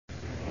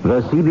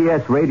The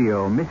CBS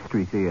Radio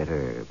Mystery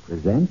Theater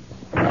presents...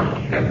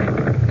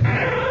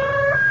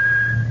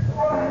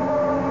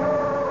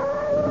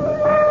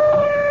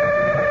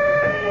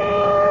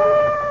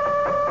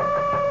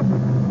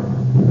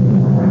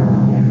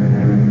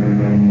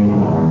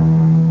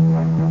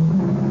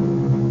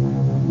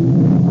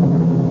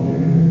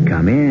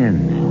 Come in.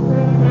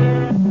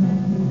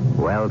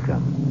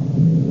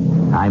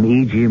 Welcome. I'm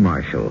E.G.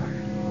 Marshall,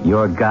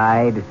 your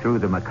guide through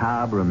the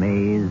macabre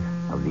maze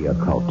of the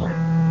occult.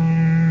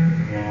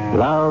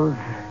 Love,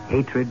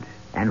 hatred,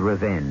 and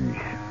revenge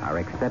are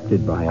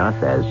accepted by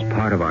us as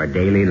part of our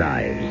daily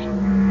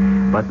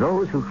lives. But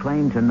those who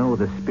claim to know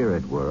the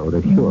spirit world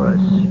assure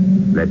us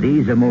that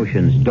these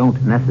emotions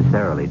don't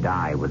necessarily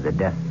die with the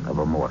death of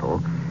a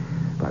mortal,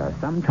 but are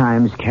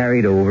sometimes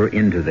carried over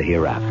into the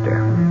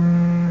hereafter.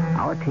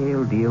 Our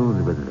tale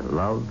deals with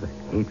love,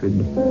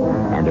 hatred,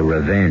 and a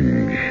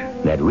revenge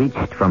that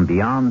reached from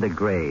beyond the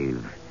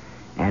grave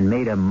and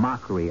made a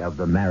mockery of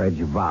the marriage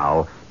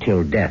vow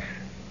till death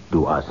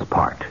do us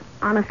part.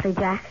 Honestly,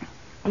 Jack,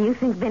 do you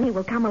think Vinny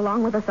will come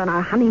along with us on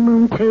our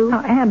honeymoon, too?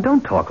 Now, Anne,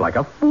 don't talk like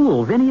a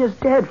fool. Vinny is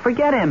dead.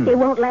 Forget him. He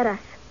won't let us.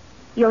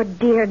 Your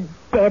dear,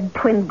 dead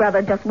twin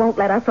brother just won't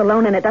let us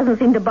alone, and it doesn't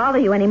seem to bother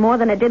you any more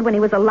than it did when he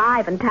was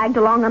alive and tagged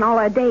along on all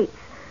our dates.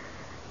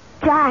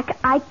 Jack,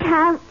 I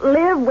can't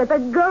live with a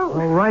ghost.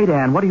 All right,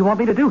 Anne. What do you want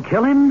me to do?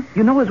 Kill him?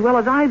 You know as well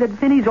as I that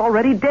Vinny's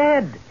already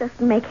dead. Just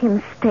make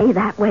him stay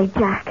that way,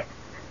 Jack.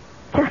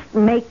 Just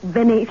make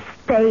Vinny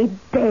stay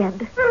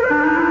dead.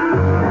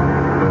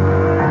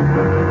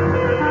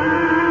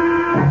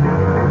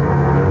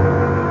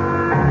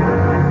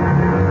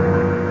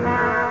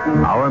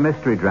 Our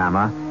mystery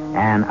drama,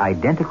 An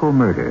Identical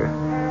Murder,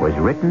 was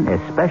written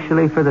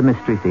especially for the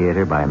Mystery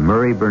Theater by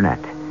Murray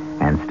Burnett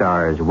and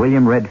stars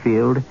William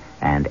Redfield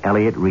and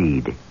Elliot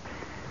Reed.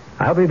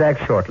 I'll be back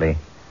shortly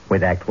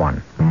with Act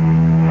One.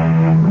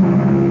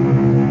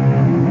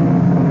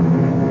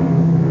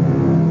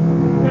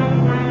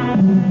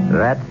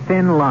 That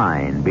thin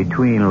line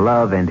between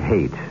love and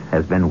hate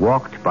has been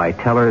walked by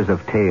tellers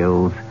of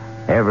tales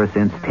ever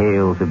since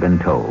tales have been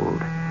told.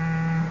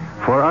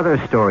 For other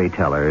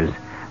storytellers,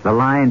 the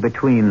line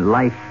between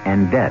life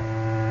and death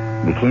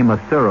became a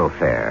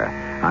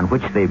thoroughfare on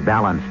which they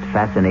balanced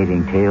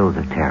fascinating tales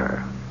of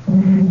terror.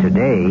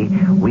 Today,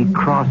 we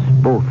cross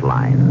both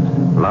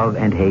lines, love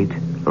and hate,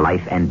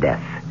 life and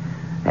death,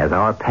 as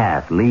our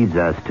path leads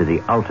us to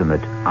the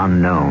ultimate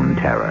unknown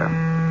terror.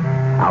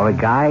 Our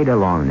guide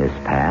along this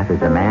path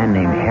is a man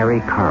named Harry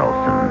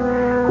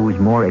Carlson, who's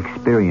more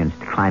experienced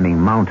climbing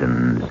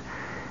mountains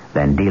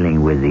than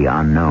dealing with the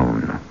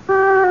unknown.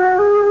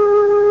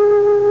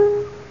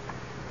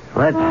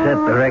 Let's set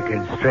the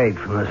record straight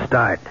from the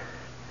start.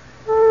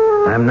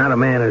 I'm not a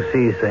man who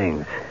sees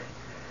things.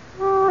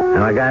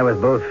 I'm a guy with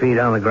both feet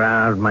on the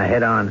ground, my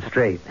head on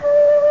straight.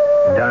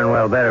 Darn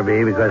well better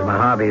be, because my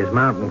hobby is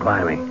mountain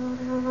climbing.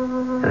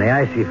 And the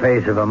icy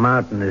face of a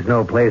mountain is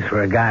no place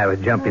for a guy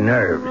with jumpy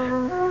nerves.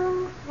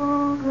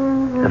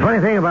 The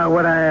funny thing about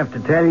what I have to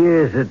tell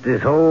you is that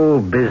this whole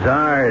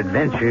bizarre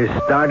adventure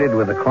started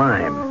with a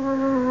climb.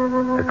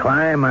 A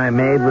climb I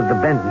made with the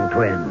Benton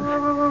twins.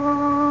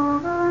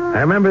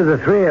 I remember the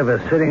three of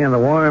us sitting in the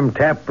warm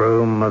tap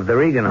room of the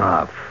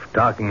Regenhof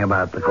talking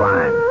about the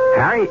climb.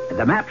 Harry,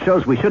 the map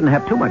shows we shouldn't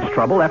have too much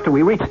trouble after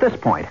we reach this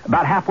point,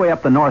 about halfway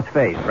up the north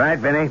face. Right,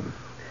 Vinny.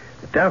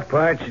 The tough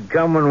part should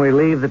come when we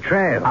leave the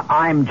trail.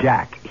 I'm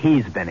Jack.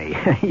 He's Vinny.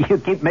 You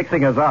keep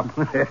mixing us up.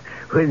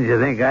 Wouldn't you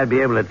think I'd be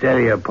able to tell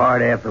you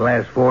apart after the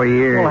last 4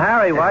 years? Well,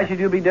 Harry, why should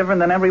you be different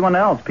than everyone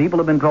else? People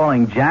have been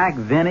calling Jack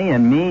Vinny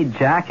and me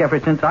Jack ever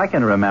since I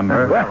can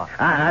remember. Well,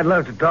 I'd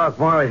love to talk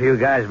more with you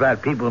guys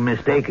about people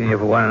mistaking you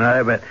for one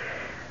another, but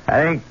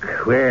I think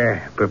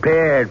we're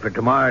prepared for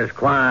tomorrow's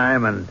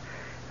climb, and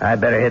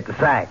I'd better hit the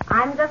sack.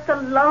 I'm just a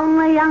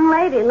lonely young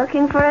lady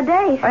looking for a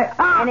date.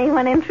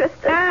 Anyone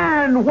interested?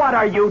 And what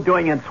are you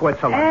doing in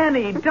Switzerland?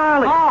 Annie,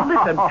 darling,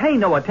 Listen, pay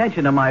no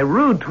attention to my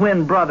rude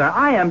twin brother.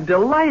 I am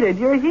delighted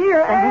you're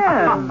here,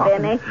 Anne.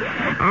 Vinny.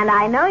 And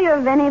I know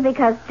you're Vinny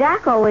because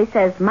Jack always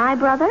says my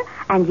brother,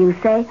 and you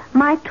say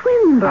my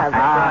twin brother.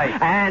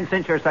 And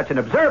since you're such an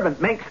observant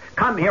minx,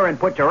 come here and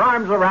put your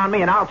arms around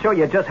me, and I'll show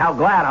you just how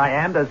glad I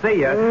am to see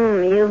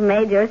you. You've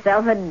made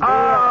yourself a deal.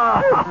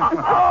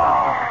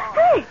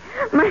 Hey,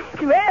 my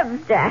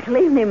ribs, Jack.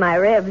 Leave me my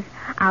ribs.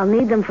 I'll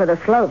need them for the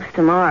slopes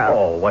tomorrow.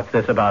 Oh, what's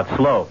this about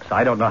slopes?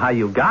 I don't know how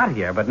you got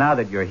here, but now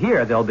that you're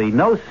here, there'll be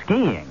no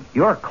skiing.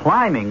 You're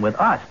climbing with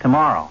us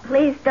tomorrow.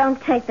 Please don't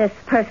take this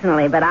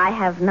personally, but I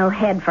have no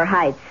head for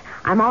heights.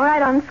 I'm all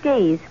right on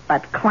skis,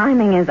 but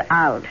climbing is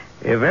out.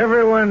 If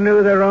everyone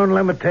knew their own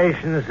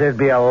limitations, there'd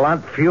be a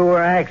lot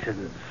fewer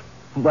accidents.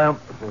 Well,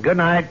 good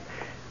night.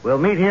 We'll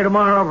meet here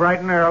tomorrow bright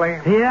and early.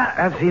 Yeah,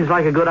 that seems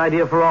like a good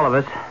idea for all of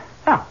us.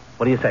 Now,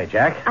 what do you say,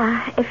 Jack?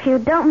 If you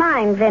don't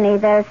mind, Vinny,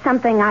 there's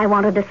something I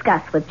want to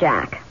discuss with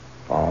Jack.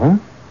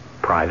 Oh?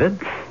 Private?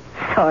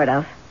 Sort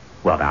of.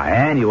 Well, now,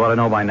 Anne, you ought to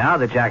know by now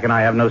that Jack and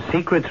I have no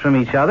secrets from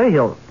each other.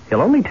 He'll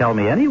only tell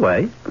me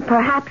anyway.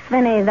 Perhaps,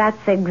 Vinny,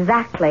 that's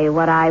exactly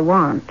what I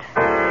want.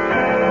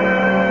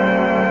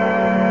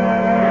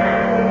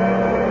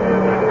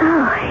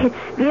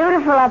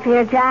 beautiful up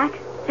here, Jack.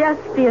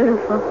 Just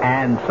beautiful.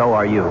 And so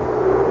are you.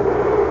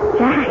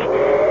 Jack,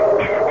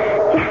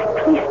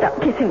 please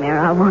stop kissing me or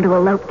I'll want to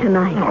elope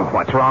tonight. Oh,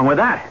 what's wrong with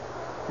that?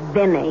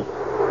 Vinny.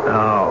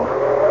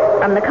 Oh.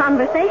 From the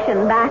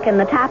conversation back in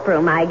the tap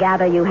room, I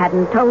gather you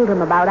hadn't told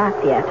him about us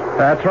yet.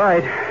 That's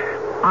right.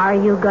 Are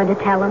you going to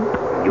tell him?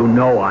 You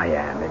know I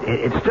am.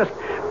 It's just...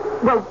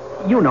 Well,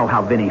 you know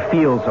how Vinny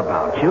feels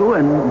about you,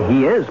 and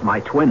he is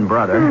my twin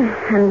brother.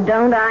 And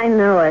don't I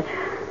know it?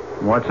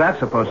 What's that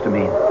supposed to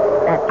mean?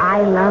 That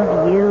I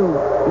love you,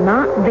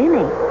 not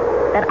Vinny.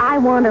 That I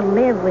want to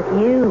live with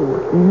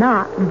you,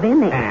 not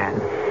Vinny.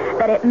 And?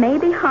 That it may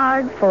be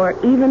hard for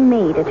even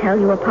me to tell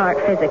you apart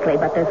physically,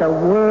 but there's a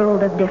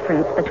world of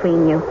difference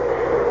between you.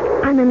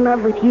 I'm in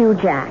love with you,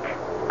 Jack.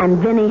 And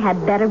Vinny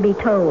had better be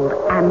told,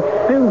 and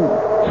soon.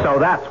 So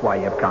that's why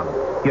you've come.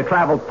 You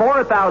traveled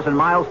 4,000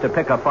 miles to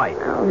pick a fight.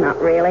 Oh,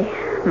 not really.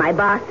 My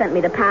boss sent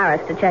me to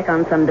Paris to check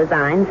on some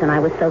designs, and I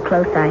was so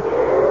close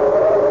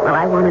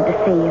I wanted to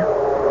see you.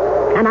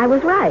 And I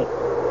was right.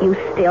 You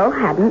still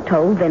hadn't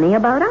told Vinny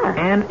about us.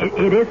 And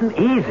it isn't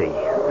easy.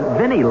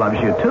 Vinny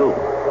loves you, too.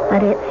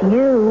 But it's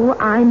you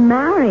I'm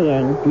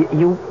marrying.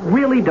 You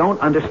really don't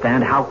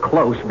understand how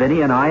close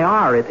Vinny and I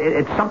are.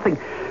 It's something...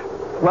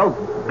 Well,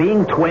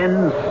 being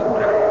twins...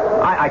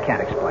 I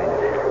can't explain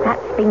it.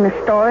 That's been the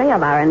story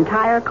of our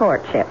entire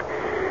courtship.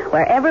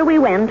 Wherever we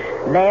went,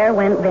 there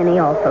went Vinny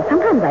also.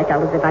 Sometimes I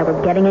felt as if I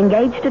was getting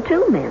engaged to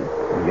two men.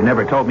 You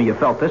never told me you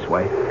felt this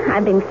way.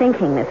 I've been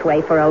thinking this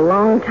way for a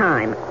long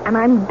time, and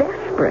I'm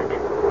desperate.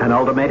 An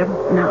ultimatum?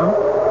 No.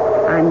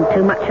 I'm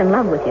too much in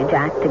love with you,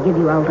 Jack, to give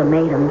you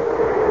ultimatums.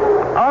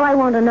 All I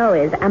want to know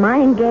is, am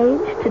I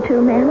engaged to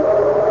two men?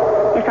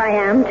 If I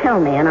am, tell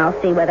me, and I'll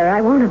see whether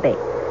I want to be.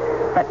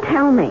 But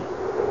tell me,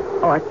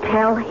 or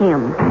tell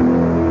him.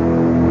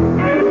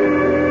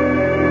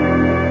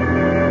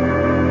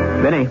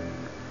 Vinny,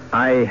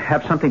 I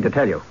have something to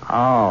tell you.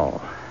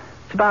 Oh.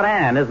 It's about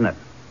Ann, isn't it?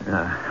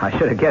 I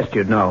should have guessed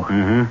you'd know.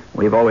 Mm-hmm.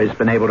 We've always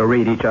been able to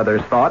read each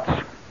other's thoughts.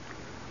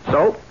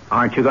 So,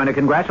 aren't you going to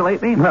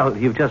congratulate me? Well,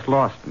 you've just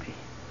lost me.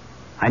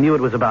 I knew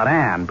it was about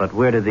Ann, but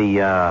where did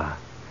the,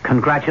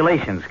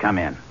 congratulations come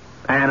in?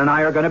 Ann and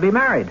I are going to be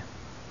married.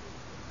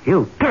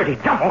 You dirty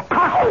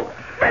double-cross! Oh,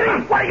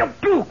 Vinny, what do you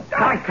do?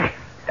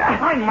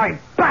 Behind my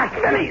back,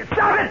 Vinny!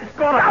 Stop it! I'm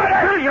going to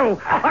kill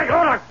you! I'm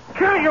going to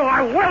kill you!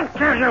 I will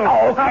kill you!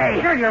 Okay.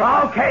 I'll kill you!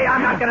 Okay,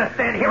 I'm not going to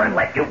stand here and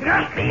let you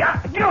beat me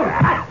up.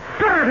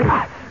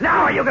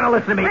 Now are you going to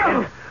listen to me?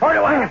 Or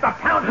do I have to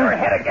pound your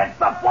head against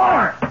the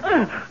floor?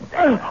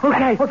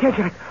 Okay,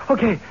 Jack.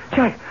 Okay,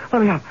 Jack,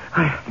 let me up.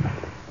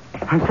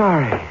 I'm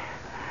sorry.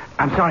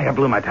 I'm sorry I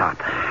blew my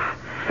top.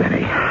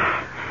 Vinny,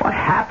 what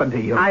happened to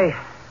you? I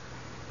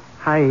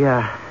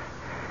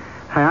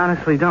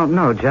honestly don't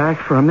know,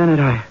 Jack. For a minute,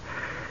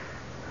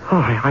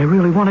 I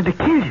really wanted to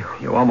kill you.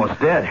 You almost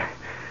did.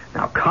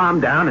 Now calm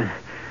down and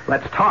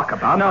let's talk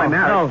about my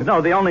marriage.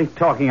 No, the only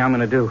talking I'm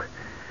going to do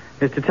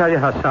is to tell you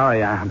how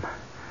sorry I am.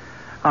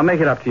 I'll make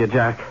it up to you,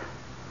 Jack.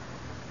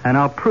 And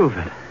I'll prove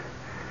it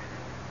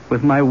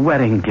with my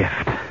wedding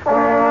gift.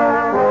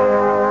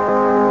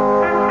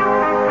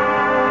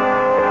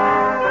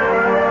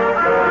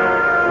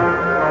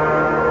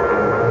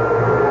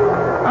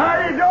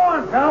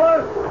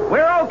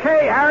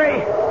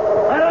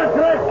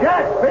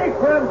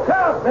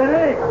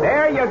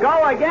 There you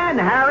go again,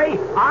 Harry.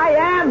 I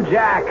am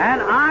Jack.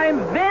 And I'm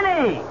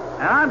Vinny.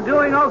 And I'm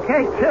doing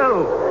okay,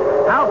 too.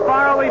 How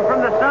far are we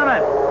from the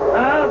summit?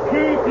 I'll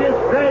keep you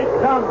straight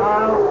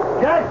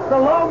somehow. Jack's the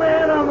low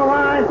man on the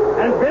line,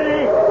 and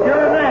Vinny,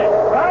 you're next,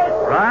 right?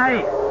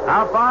 Right.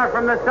 How far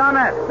from the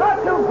summit?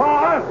 Not too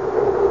far.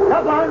 A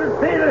couple 100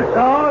 feet or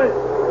so.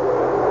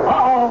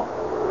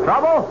 Uh-oh.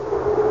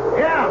 Trouble?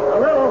 Yeah, a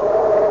little.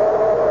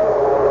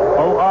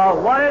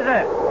 Oh, what is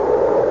it?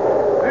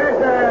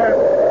 There's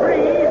a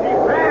pretty easy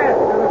path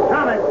to the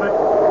summit, but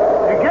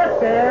to get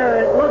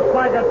there, it looks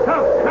like a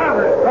tough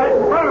cover right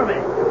in front of me.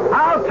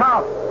 How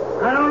tough?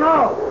 I don't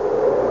know.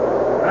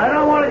 But I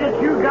don't want to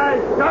get you guys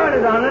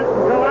started on it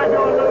until I do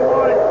a little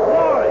more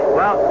exploring.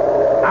 Well,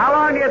 how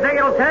long do you think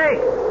it'll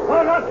take?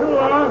 Oh, not too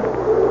long.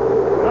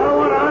 I don't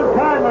want to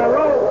untie my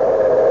rope.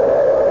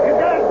 You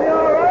guys be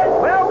all right?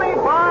 We'll be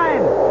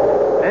fine.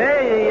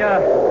 Hey,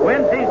 the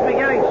wind seems to be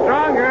getting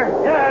stronger.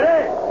 Yeah, it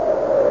is.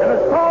 And a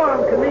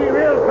storm can be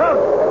real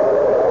trouble.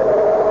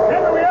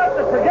 Maybe we have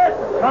to forget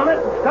the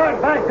summit and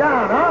start back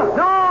down, huh?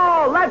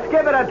 No, let's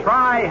give it a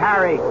try,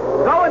 Harry.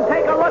 Go and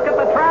take a look at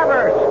the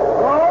traverse.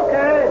 Oh,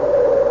 okay.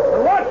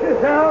 But watch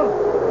yourself.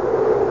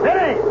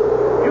 Vinny,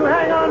 you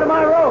hang on to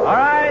my rope. All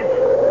right.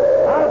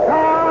 I'll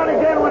tie on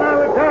again when I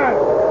return.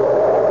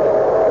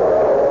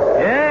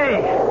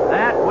 Hey,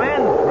 that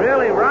wind's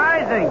really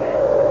rising.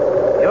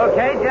 You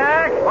okay,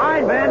 Jack?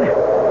 Fine, Ben.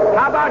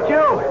 How about you?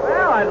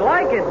 Well, I'd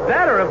like it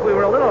better if we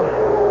were a little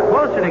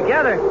closer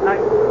together.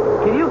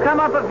 Can you come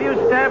up a few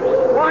steps?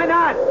 Why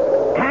not?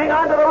 Hang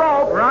on to the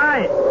rope.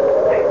 Right.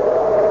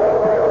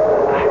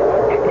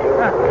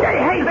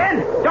 Hey,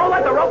 Ben, don't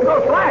let the rope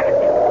go slack.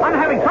 I'm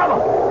having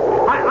trouble.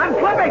 I'm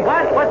slipping.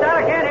 What's that?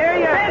 I can't hear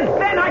you.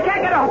 Ben, I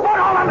can't get a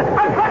foothold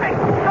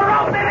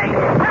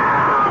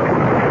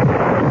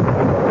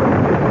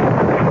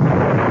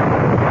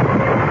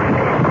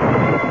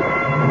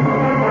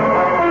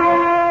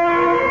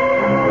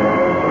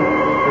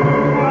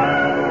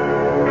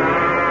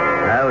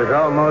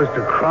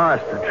almost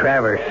across the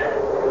traverse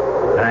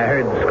when I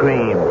heard the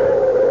scream,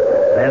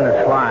 then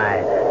the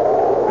slide.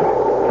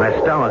 My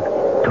stomach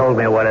told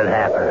me what had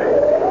happened.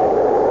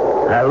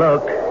 I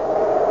looked,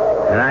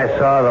 and I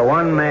saw the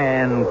one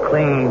man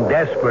clinging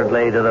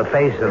desperately to the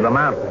face of the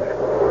mountain,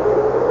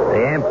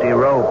 the empty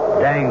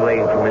rope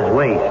dangling from his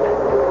waist.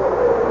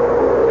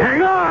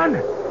 Hang on!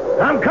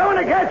 I'm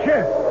coming to get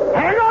you!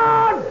 Hang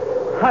on!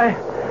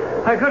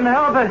 I couldn't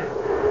help it.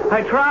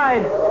 I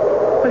tried.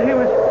 But he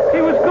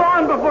was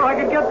gone before I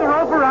could get the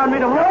rope around me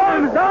to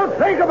hold him. Don't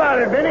think about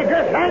it, Vinny.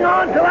 Just hang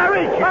on till I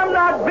reach you. I'm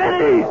not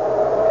Vinny.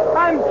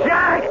 I'm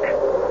Jack.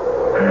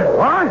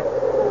 What?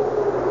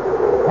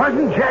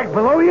 Wasn't Jack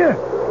below you?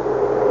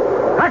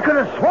 I could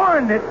have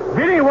sworn that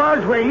Vinny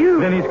was where you...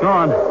 Vinny's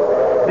gone.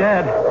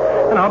 Dead.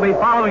 And I'll be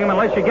following him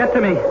unless you get to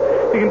me.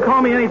 You can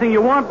call me anything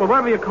you want, but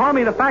whatever you call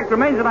me, the fact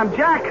remains that I'm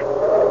Jack.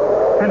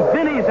 And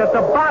Vinny's at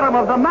the bottom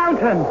of the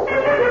mountain.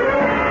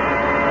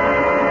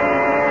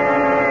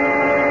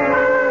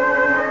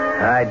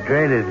 I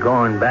dreaded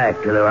going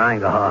back to the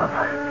Reingehof.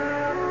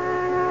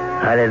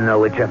 I didn't know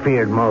which I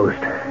feared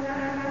most.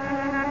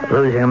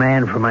 Losing a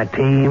man from my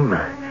team,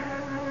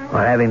 or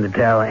having to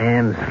tell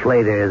Ann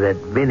Slater that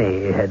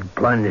Vinny had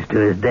plunged to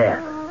his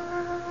death.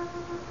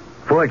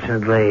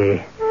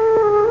 Fortunately,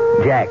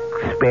 Jack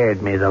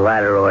spared me the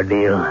latter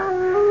ordeal.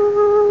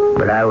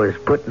 But I was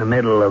put in the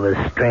middle of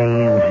a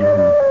strange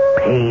and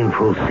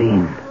painful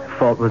scene. The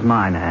fault was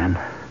mine, Ann.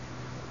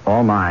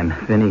 All mine.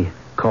 Vinny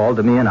called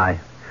to me and I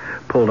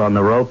pulled on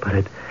the rope,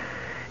 but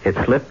it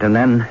slipped, and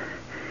then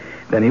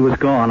he was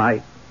gone.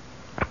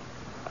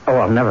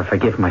 I'll never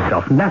forgive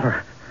myself.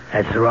 Never.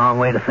 That's the wrong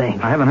way to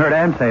think. I haven't heard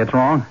Ann say it's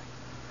wrong.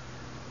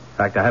 In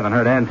fact, I haven't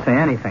heard Ann say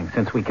anything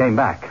since we came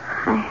back.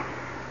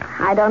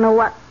 I don't know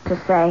what to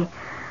say.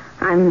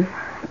 I'm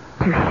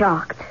too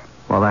shocked.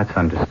 Well, that's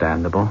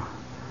understandable.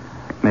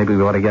 Maybe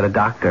we ought to get a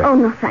doctor. Oh,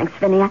 no, thanks,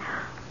 Vinny.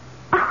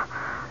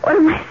 What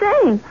am I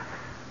saying?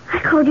 I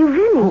called you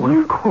Vinny. Oh,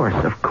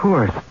 of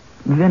course.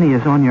 Vinny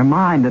is on your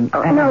mind, and...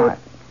 Oh, no,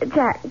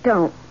 Jack,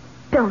 don't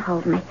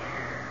hold me.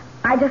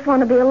 I just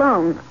want to be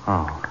alone.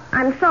 Oh.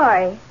 I'm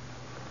sorry.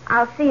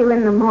 I'll see you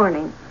in the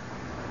morning.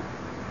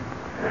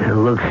 It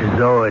looks as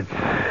though it's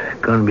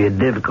going to be a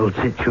difficult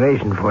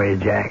situation for you,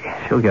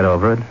 Jack. She'll get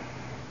over it.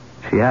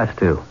 She has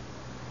to.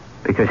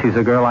 Because she's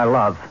a girl I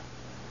love.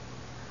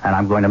 And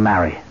I'm going to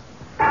marry.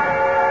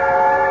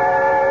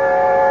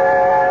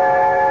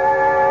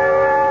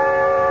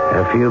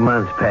 A few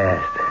months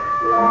passed.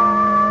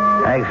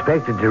 I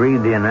expected to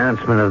read the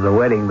announcement of the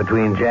wedding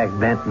between Jack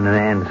Benton and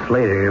Ann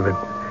Slater, but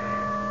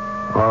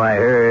all I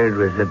heard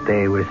was that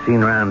they were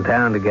seen around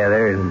town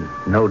together and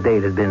no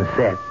date had been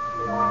set.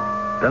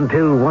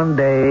 Until one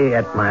day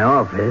at my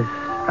office,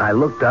 I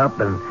looked up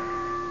and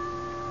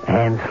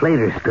Ann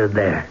Slater stood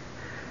there.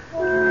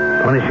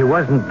 Only she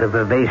wasn't the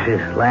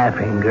vivacious,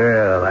 laughing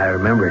girl I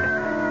remembered,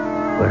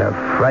 but a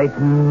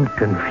frightened,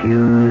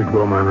 confused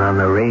woman on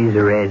the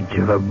razor edge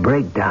of a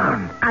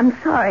breakdown. I'm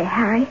sorry,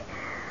 Harry.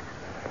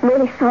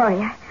 Really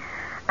sorry.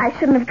 I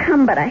shouldn't have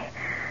come, but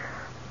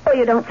Oh,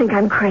 you don't think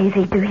I'm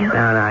crazy, do you? No,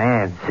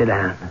 Ann, sit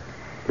down.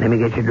 Let me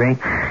get your drink.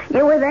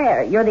 You were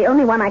there. You're the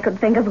only one I could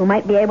think of who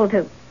might be able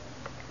to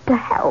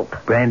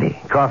help. Brandy,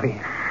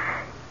 coffee.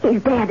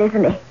 He's dead,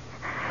 isn't he?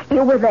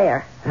 You were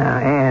there. Now,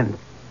 Ann,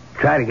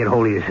 try to get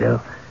hold of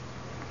yourself.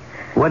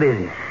 What is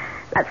it?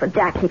 That's what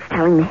Jack keeps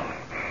telling me.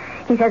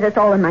 He says it's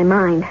all in my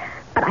mind,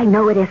 but I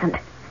know it isn't.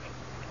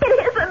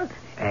 It isn't.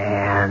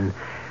 Ann,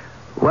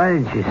 why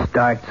don't you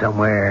start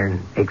somewhere and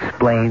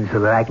explain so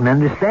that I can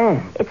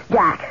understand? It's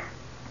Jack.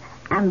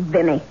 And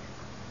Vinny.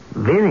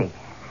 Vinny?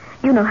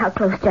 You know how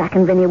close Jack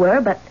and Vinny were,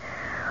 but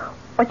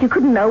what you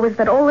couldn't know was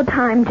that all the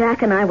time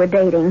Jack and I were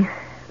dating,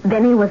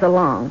 Vinny was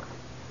along.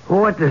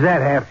 Well, what does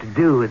that have to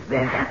do with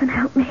Vinny? Heaven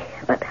help me,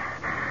 but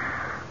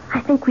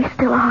I think we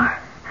still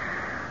are.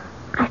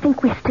 I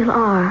think we still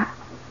are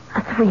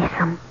a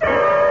threesome.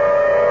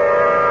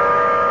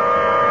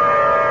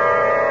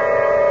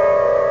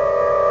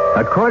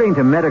 According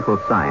to medical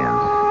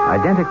science,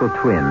 identical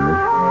twins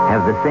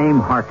have the same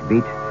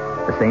heartbeat,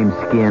 the same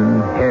skin,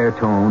 hair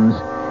tones,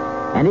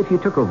 and if you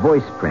took a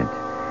voice print,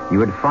 you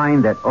would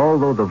find that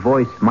although the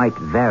voice might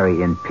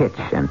vary in pitch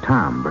and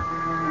timbre,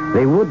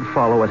 they would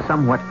follow a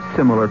somewhat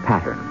similar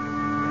pattern.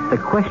 The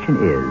question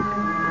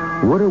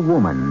is, would a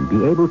woman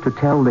be able to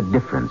tell the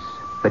difference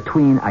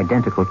between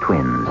identical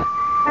twins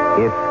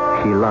if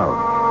she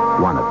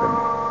loved one of them?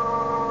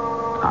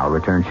 I'll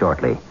return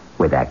shortly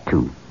with Act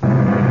 2.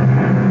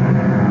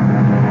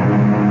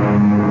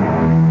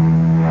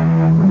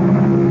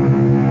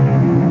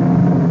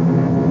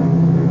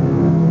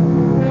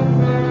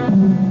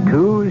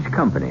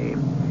 Company,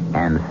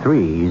 and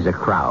three's a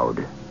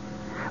crowd.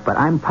 But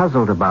I'm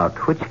puzzled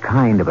about which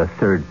kind of a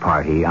third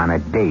party on a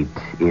date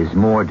is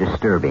more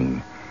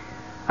disturbing.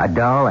 A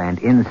dull and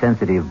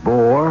insensitive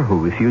bore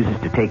who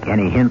refuses to take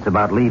any hints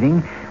about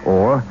leaving,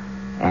 or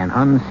an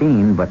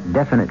unseen but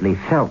definitely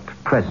felt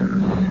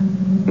presence.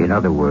 In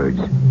other words,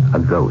 a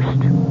ghost.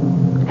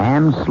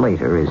 Ann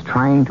Slater is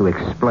trying to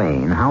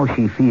explain how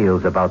she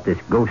feels about this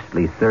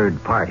ghostly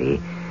third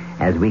party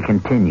as we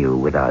continue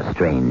with our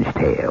strange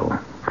tale.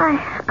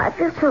 I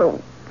feel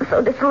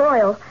so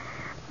disloyal.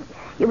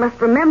 You must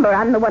remember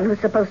I'm the one who's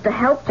supposed to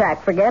help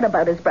Jack forget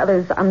about his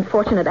brother's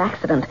unfortunate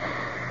accident.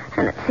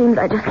 And it seems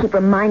I just keep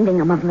reminding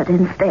him of it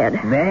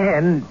instead.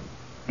 Man,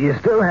 you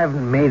still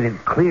haven't made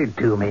it clear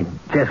to me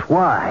just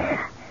why.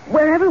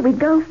 Wherever we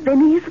go,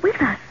 Vinny is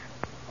with us.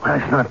 Well,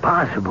 that's not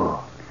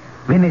possible.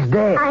 Vinny's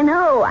dead. I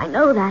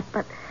know that,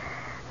 but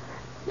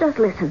just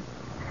listen.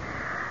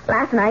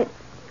 Last night,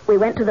 we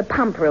went to the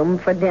pump room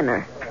for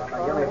dinner.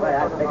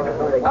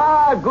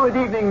 Good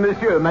evening,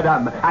 monsieur,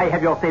 madame. I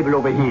have your table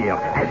over here.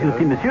 As you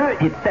see, monsieur,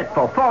 it's set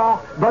for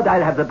 4, but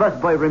I'll have the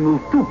busboy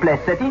remove 2 place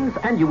settings,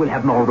 and you will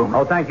have more room.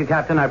 Oh, thank you,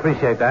 Captain. I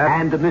appreciate that.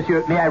 And,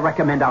 monsieur, may I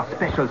recommend our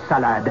special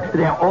salad?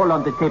 They're all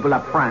on the table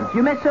up front.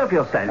 You may serve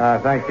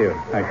yourself. Thank you.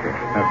 Merci.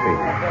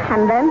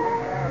 And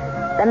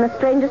then the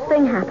strangest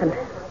thing happened.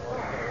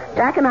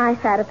 Jack and I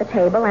sat at the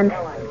table, and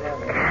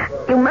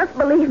you must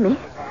believe me,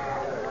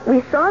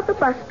 we saw the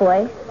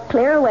busboy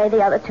clear away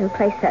the other 2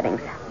 place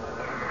settings.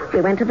 We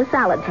went to the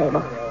salad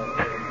table.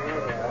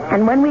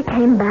 And when we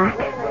came back,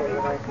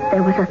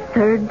 there was a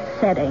 3rd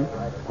setting.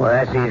 Well,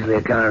 that's easily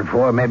accounted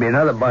for. Maybe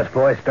another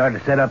busboy started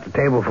to set up the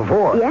table for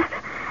 4. Yes?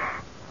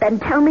 Then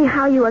tell me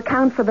how you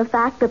account for the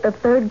fact that the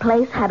 3rd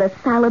place had a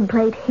salad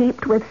plate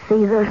heaped with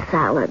Caesar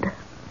salad.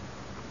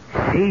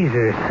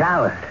 Caesar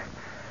salad.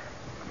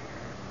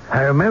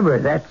 I remember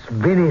that's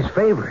Vinny's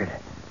favorite.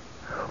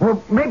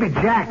 Well, maybe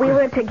Jack... We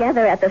were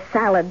together at the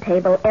salad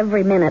table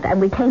every minute,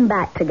 and we came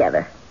back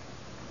together.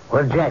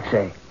 What did Jack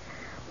say?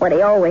 What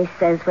he always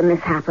says when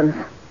this happens.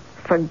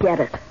 Forget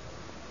it.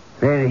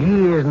 Then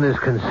he isn't as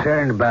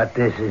concerned about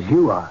this as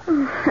you are.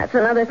 That's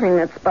another thing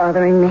that's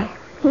bothering me.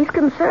 He's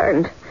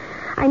concerned.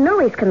 I know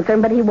he's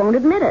concerned, but he won't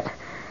admit it.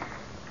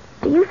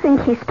 Do you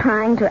think he's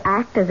trying to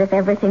act as if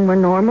everything were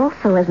normal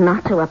so as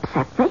not to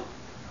upset me?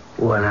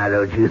 Well, now,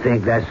 don't you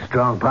think that's a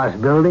strong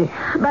possibility?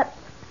 But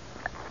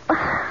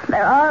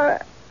there are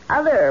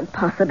other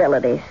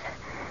possibilities.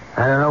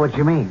 I don't know what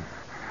you mean.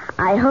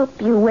 I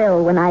hope you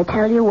will when I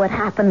tell you what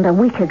happened a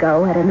week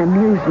ago at an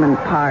amusement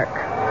park.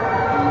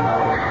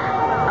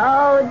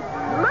 Oh,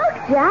 look,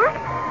 Jack.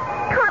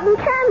 Cotton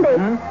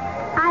candy.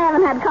 I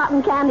haven't had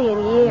cotton candy in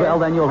years. Well,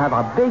 then you'll have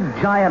a big,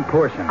 giant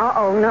portion.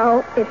 Uh-oh,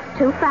 no. It's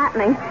too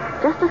fattening.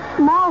 Just a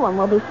small one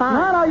will be fine.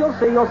 No, you'll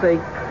see.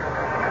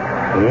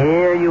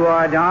 Here you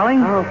are,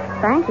 darling. Oh,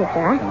 thank you,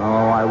 Jack.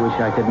 Oh, I wish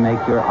I could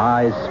make your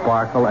eyes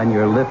sparkle and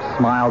your lips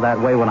smile that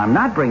way when I'm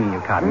not bringing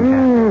you cotton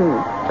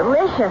candy.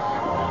 Delicious.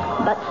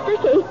 But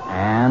sticky.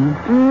 And?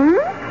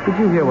 Did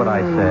you hear what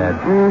I said?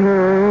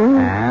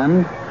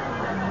 And?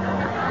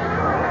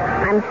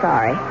 I'm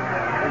sorry.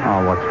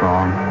 Oh, what's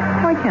wrong?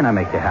 Why can't I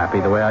make you happy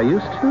the way I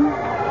used to?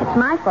 It's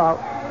my fault.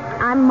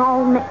 I'm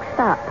all mixed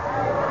up.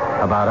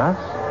 About us?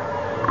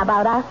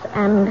 About us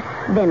and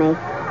Vinny.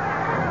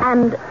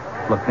 And...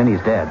 Look,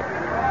 Vinny's dead.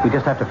 We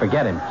just have to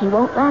forget him. He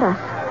won't let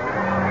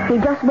us. He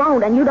just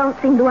won't, and you don't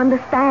seem to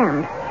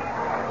understand.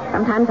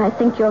 Sometimes I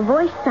think your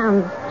voice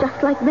sounds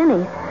just like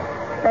Vinny's.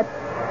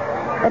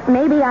 That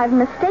maybe I've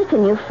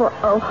mistaken you for...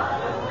 Oh,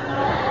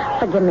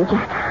 forgive me,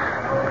 Jack.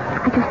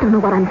 I just don't know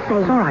what I'm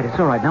saying. It's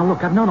all right. Now,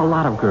 look, I've known a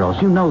lot of girls.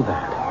 You know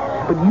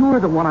that. But you're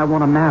the one I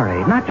want to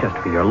marry, not just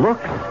for your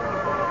looks,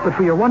 but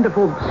for your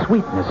wonderful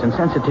sweetness and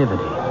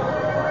sensitivity.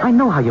 I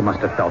know how you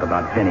must have felt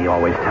about Vinny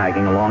always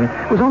tagging along.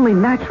 It was only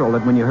natural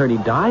that when you heard he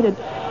died,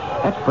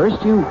 at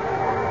first you...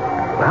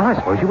 Well, I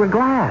suppose you were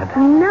glad.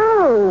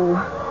 No.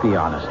 Be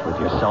honest with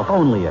yourself.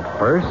 Only at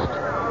first.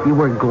 You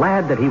were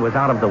glad that he was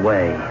out of the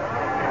way.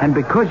 And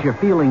because you're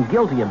feeling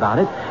guilty about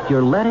it,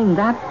 you're letting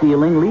that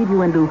feeling lead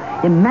you into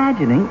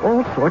imagining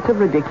all sorts of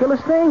ridiculous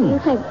things. You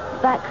think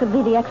that could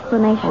be the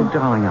explanation? Oh,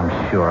 darling, I'm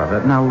sure of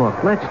it. Now,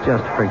 look, let's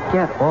just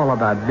forget all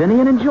about Vinny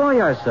and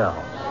enjoy ourselves.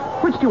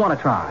 Which do you want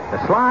to try?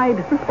 The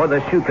slide or the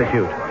shoot the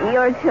chute?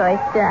 Your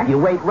choice, Jack. You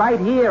wait right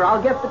here.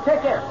 I'll get the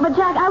ticket. But,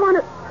 Jack, I want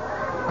to...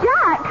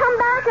 Jack, come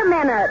back a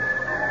minute.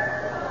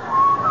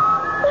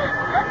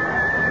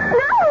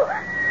 No!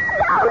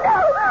 I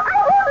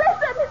won't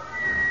listen!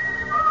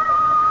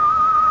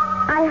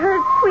 I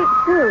heard Sweet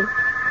Sue,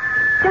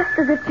 just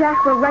as if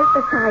Jack were right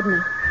beside me.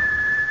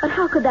 But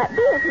how could that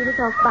be if he was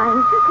off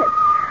buying tickets?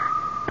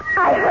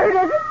 I heard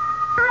it!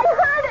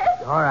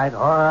 All right,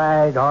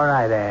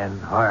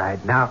 Ann. All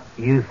right. Now,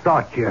 you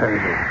thought you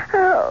heard it.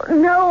 Oh,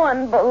 no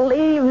one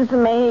believes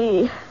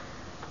me.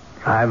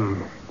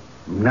 I'm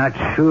not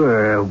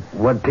sure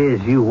what it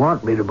is you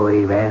want me to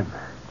believe, Ann.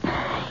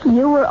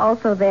 You were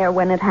also there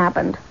when it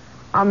happened,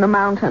 on the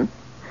mountain.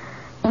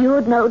 You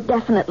would know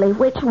definitely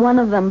which one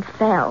of them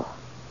fell.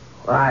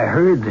 Well, I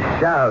heard the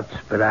shouts,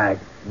 but I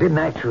didn't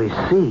actually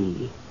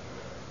see.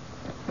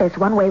 There's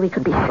one way we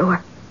could be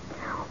sure.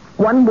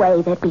 One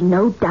way there'd be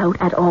no doubt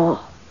at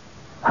all.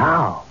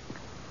 How?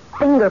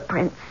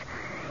 Fingerprints.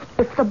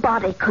 If the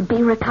body could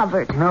be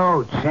recovered.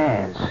 No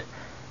chance.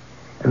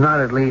 Not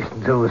at least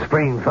until the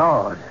spring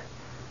thaws.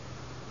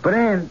 But,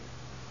 Ann,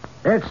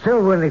 that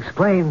still wouldn't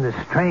explain the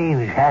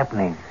strange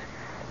happenings.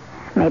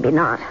 Maybe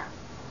not.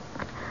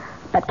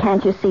 But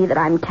can't you see that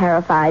I'm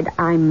terrified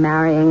I'm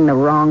marrying the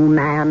wrong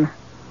man?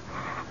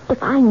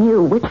 If I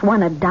knew which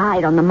one had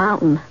died on the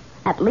mountain,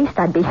 at least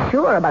I'd be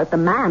sure about the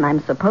man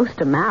I'm supposed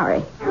to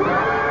marry.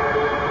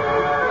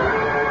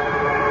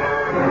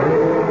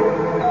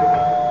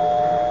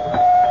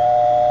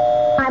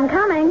 I'm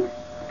coming.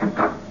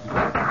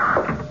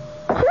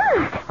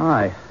 Jack!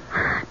 Hi.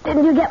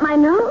 Didn't you get my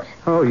note?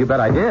 Oh, you bet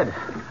I did.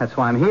 That's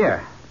why I'm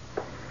here.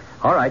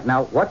 All right,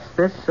 now, what's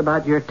this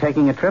about your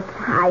taking a trip?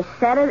 I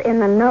said it in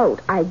the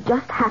note. I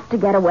just have to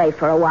get away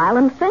for a while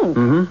and think.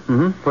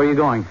 Where are you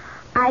going?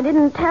 I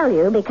didn't tell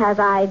you because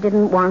I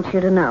didn't want you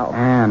to know.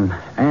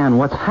 Anne,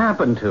 what's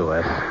happened to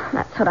us?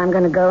 That's what I'm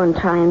going to go and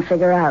try and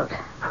figure out.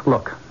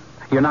 Look,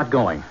 you're not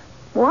going.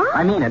 What?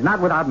 I mean it, not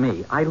without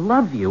me. I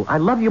love you. I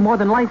love you more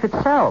than life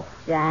itself.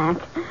 Jack,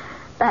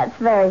 that's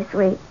very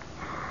sweet.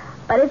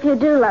 But if you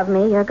do love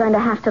me, you're going to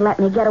have to let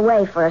me get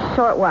away for a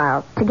short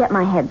while to get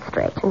my head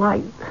straight.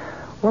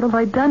 What have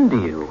I done to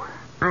you?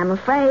 I'm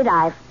afraid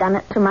I've done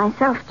it to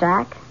myself,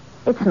 Jack.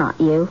 It's not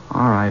you.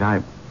 All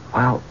right,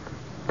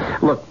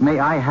 look, may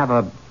I have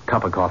a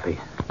cup of coffee?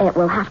 It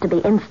will have to be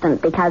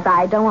instant because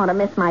I don't want to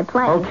miss my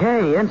plane.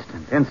 Okay,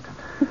 instant.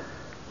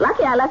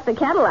 Lucky I left the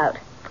kettle out.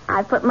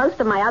 I've put most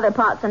of my other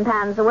pots and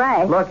pans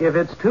away. Look, if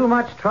it's too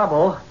much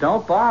trouble,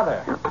 don't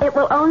bother. It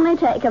will only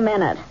take a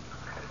minute.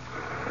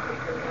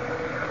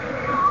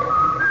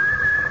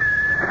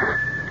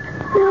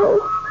 No.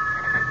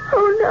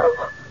 Oh,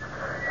 no.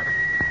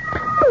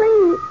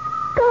 Please,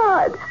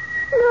 God,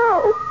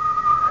 no.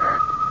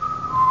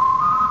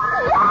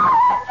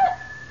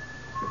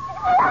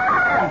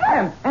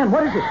 Anne,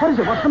 what is it? What is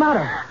it? What's the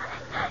matter?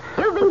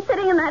 You've been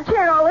sitting in that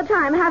chair all the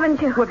time,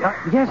 haven't you?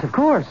 Yes, of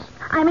course.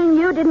 I mean,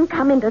 you didn't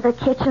come into the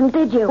kitchen,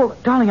 did you? Well,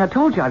 darling, I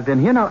told you I've been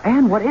here. Now,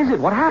 Anne, what is it?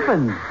 What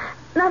happened?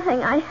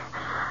 Nothing. I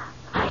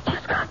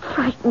just got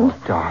frightened.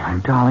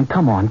 Oh, darling,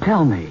 come on,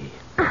 tell me.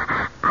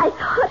 I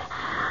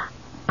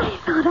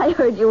thought I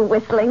heard you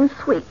whistling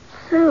Sweet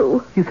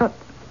Sue. You thought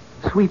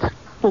Sweet...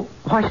 Well,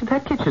 why should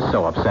that get you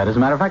so upset? As a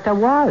matter of fact, I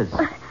was.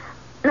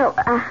 No,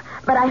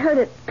 but I heard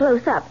it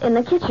close up in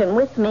the kitchen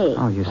with me.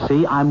 Oh, you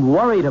see, I'm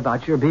worried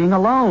about your being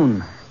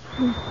alone.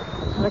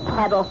 The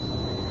kettle.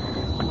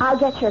 I'll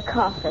get your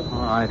coffee.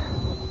 All right.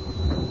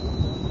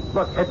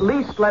 Look, at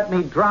least let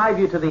me drive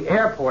you to the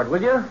airport,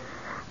 will you?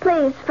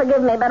 Please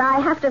forgive me, but I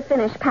have to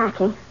finish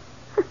packing.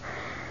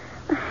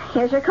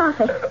 Here's your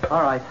coffee.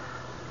 All right.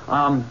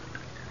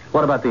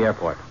 What about the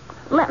airport?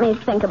 Let me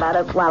think about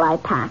it while I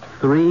pack.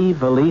 3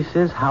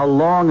 valises? How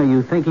long are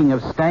you thinking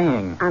of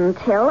staying?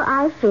 Until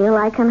I feel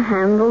I can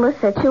handle the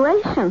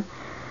situation.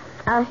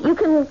 You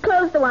can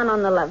close the one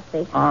on the love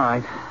seat. All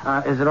right.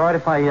 Is it all right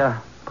if I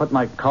put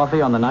my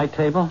coffee on the night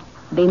table?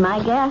 Be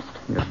my guest.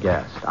 Your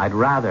guest. I'd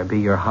rather be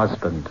your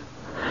husband.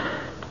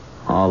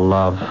 Oh,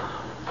 love.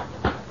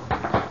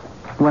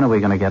 When are we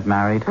going to get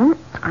married?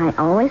 I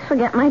always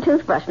forget my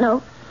toothbrush.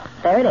 No,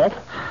 there it is.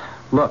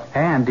 Look,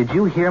 Anne, did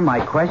you hear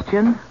my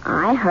question?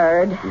 I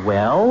heard.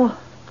 Well?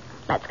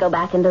 Let's go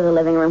back into the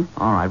living room.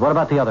 All right. What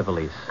about the other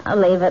valise? I'll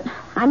leave it.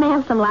 I may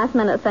have some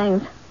last-minute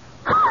things.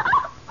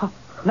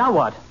 Now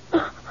what?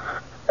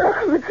 Look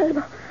on the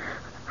table.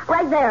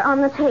 Right there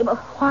on the table.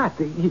 What?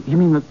 You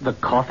mean the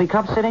coffee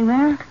cup sitting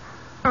there?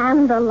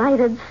 And the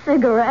lighted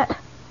cigarette.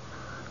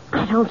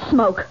 I don't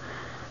smoke.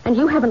 And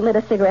you haven't lit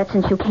a cigarette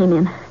since you came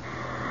in.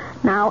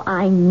 Now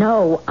I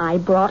know I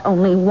brought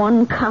only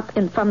 1 cup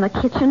in from the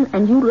kitchen,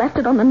 and you left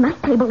it on the night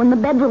table in the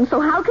bedroom,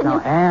 so how can you... Now,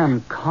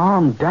 Anne,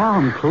 calm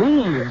down,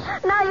 please.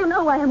 Now you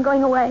know why I'm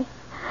going away.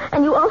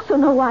 And you also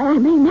know why I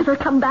may never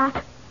come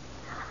back.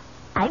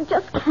 I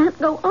just can't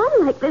go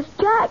on like this,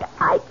 Jack.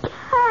 I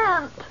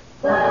can't.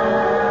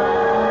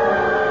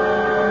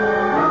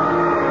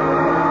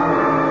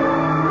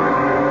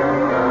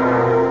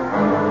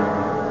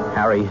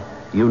 Harry,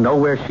 you know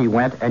where she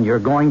went, and you're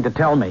going to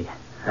tell me.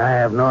 I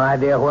have no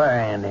idea where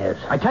Ann is.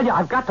 I tell you,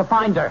 I've got to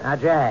find her. Now,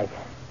 Jack,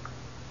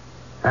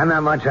 I'm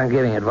not much on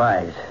giving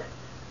advice,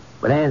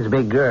 but Ann's a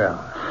big girl.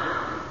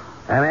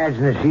 I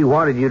imagine if she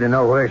wanted you to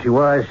know where she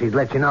was, she'd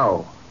let you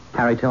know.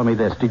 Harry, tell me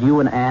this. Did you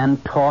and Ann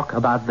talk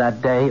about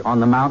that day on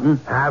the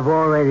mountain? I've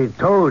already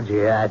told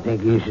you. I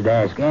think you should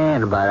ask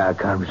Ann about our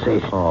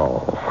conversation.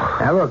 Oh.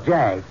 Now, look,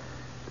 Jack,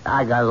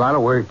 I got a lot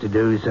of work to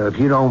do, so if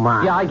you don't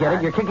mind... Yeah, I get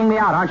it. You're kicking me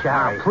out, aren't you,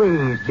 Harry? Now,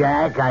 please,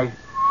 Jack,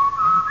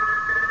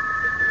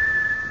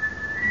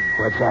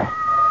 What's that?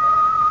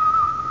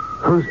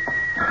 Who's...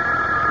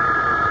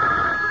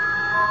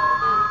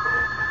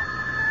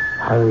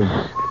 I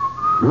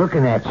was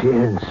looking at you,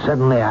 and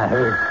suddenly I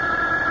heard...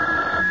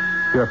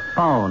 Your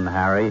phone,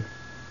 Harry.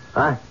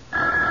 Huh?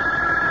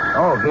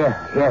 Oh,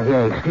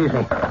 yeah, excuse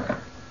me.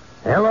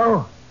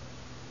 Hello?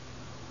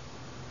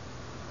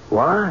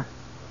 What?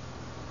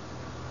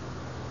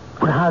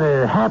 Well, how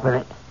did it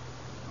happen?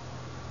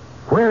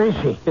 Where is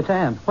she? It's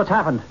Ann. What's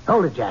happened?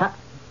 Hold it, Jack.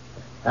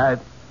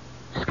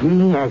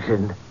 Skiing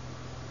accident.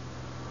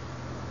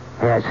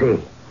 Yeah, I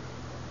see.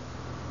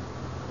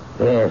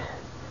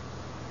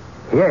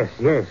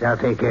 Yes, I'll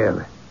take care of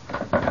it.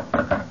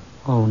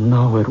 Oh,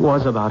 no, it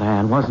was about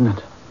Ann, wasn't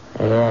it?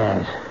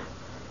 Yes.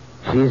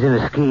 She's in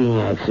a skiing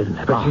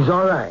accident, but she's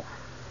all right.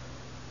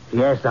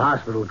 She asked the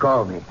hospital to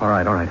call me. All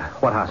right.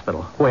 What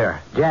hospital?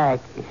 Where? Jack,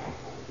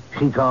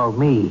 she called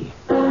me.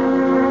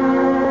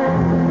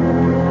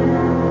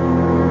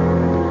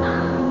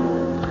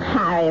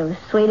 Harry, it was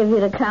sweet of you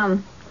to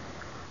come.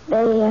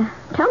 They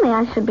tell me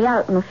I should be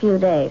out in a few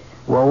days.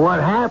 Well, what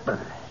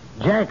happened?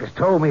 Jack has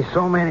told me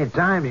so many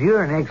times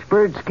you're an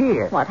expert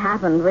skier. What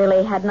happened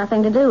really had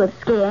nothing to do with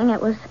skiing.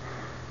 It was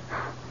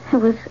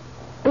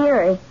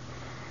eerie.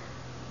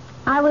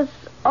 I was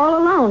all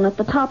alone at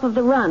the top of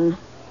the run.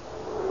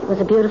 It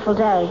was a beautiful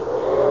day.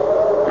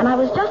 And I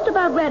was just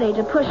about ready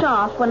to push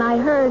off when I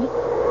heard...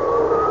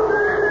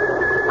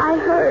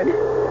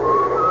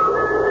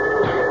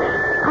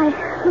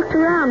 I looked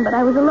around, but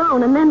I was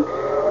alone, and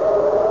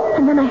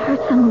then I heard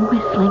someone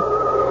whistling.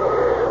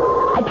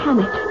 I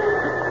panicked.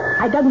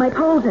 I dug my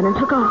poles in and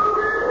took off.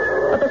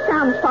 But the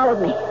sounds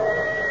followed me.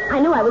 I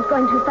knew I was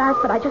going too fast,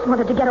 but I just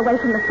wanted to get away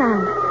from the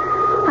sound.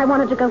 I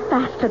wanted to go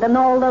faster than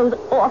all those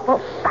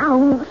awful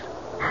sounds.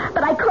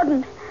 But I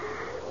couldn't.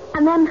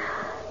 And then,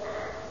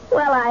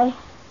 well, I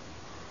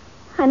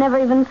never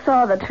even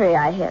saw the tree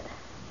I hit.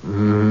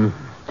 And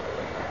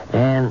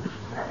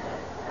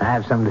I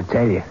have something to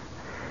tell you.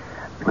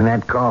 When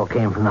that call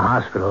came from the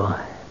hospital,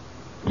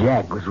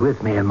 Jack was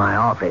with me in my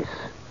office.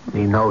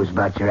 He knows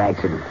about your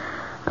accident.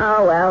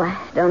 Oh, well, I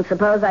don't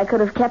suppose I could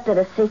have kept it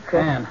a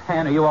secret.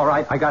 Anne, are you all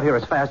right? I got here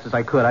as fast as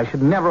I could. I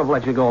should never have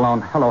let you go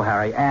alone. Hello,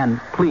 Harry. Anne,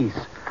 please.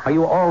 Are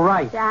you all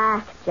right?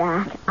 Jack,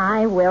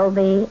 I will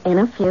be in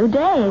a few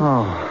days.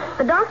 Oh.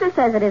 The doctor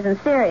says it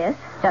isn't serious,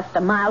 just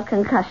a mild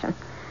concussion.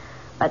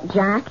 But,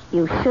 Jack,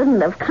 you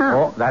shouldn't have come.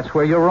 Oh, that's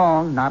where you're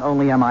wrong. Not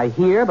only am I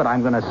here, but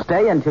I'm going to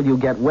stay until you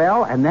get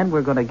well, and then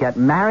we're going to get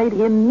married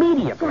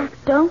immediately. Jack,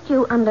 don't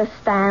you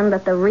understand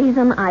that the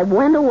reason I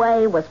went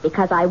away was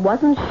because I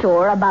wasn't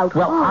sure about...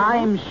 Well,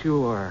 I'm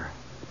sure.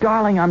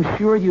 Darling, I'm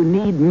sure you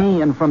need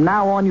me, and from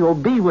now on you'll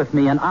be with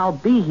me, and I'll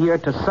be here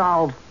to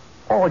solve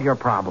all your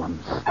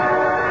problems.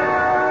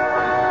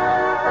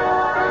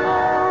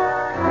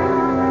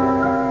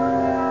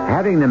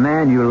 Having the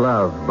man you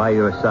love by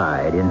your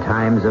side in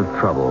times of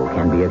trouble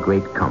can be a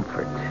great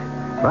comfort.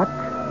 But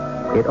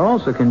it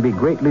also can be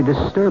greatly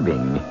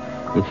disturbing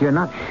if you're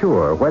not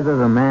sure whether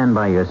the man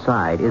by your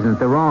side isn't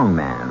the wrong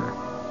man,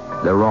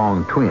 the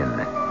wrong twin,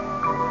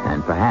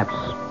 and perhaps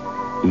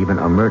even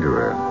a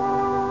murderer.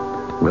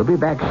 We'll be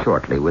back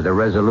shortly with a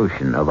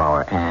resolution of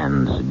our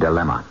Anne's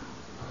dilemma.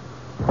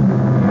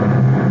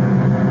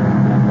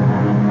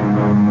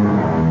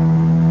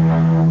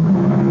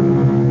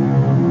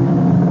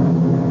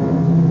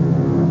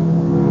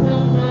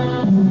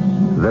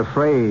 The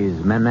phrase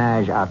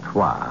ménage à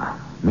trois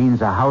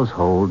means a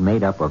household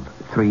made up of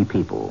 3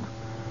 people,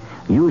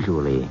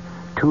 usually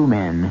 2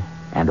 men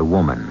and a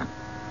woman.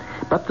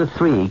 But the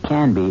 3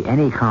 can be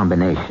any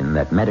combination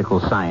that medical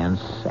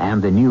science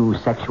and the new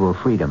sexual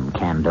freedom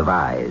can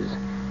devise.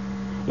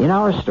 In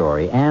our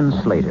story, Anne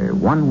Slater,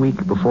 1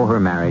 week before her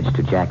marriage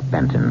to Jack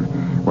Benton,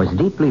 was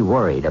deeply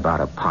worried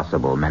about a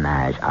possible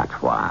ménage à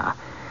trois.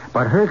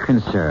 But her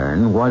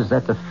concern was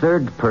that the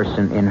 3rd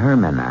person in her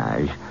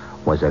ménage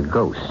was a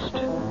ghost.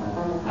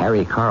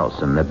 Harry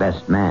Carlson, the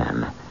best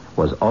man,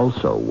 was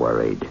also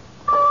worried.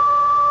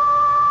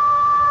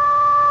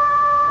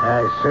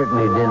 I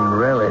certainly didn't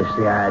relish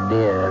the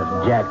idea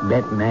of Jack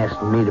Benton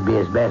asking me to be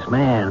his best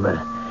man,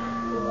 but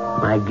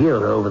my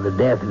guilt over the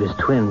death of his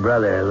twin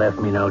brother left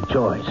me no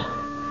choice.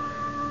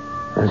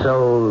 And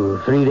so,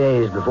 3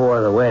 days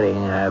before the wedding,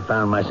 I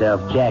found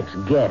myself Jack's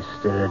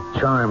guest at a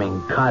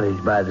charming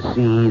cottage by the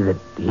sea that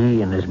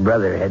he and his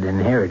brother had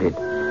inherited.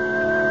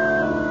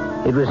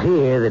 It was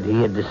here that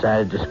he had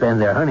decided to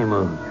spend their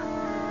honeymoon.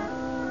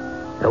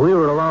 Now, we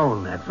were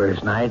alone that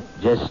first night,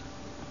 just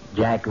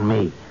Jack and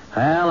me.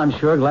 Well, I'm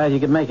sure glad you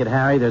could make it,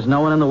 Harry. There's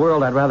no one in the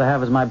world I'd rather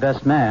have as my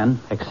best man,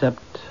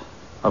 except,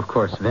 of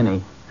course,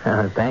 Vinny.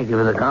 Thank you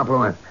for the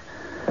compliment.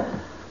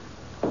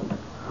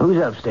 Who's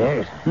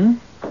upstairs?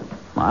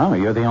 Well,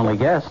 you're the only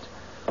guest.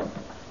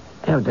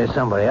 Yeah, but there's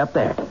somebody up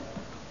there.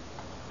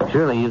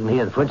 Surely you can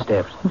hear the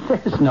footsteps.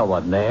 There's no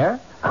one there.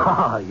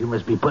 Oh, you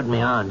must be putting me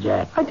on,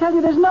 Jack. I tell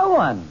you, there's no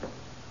one.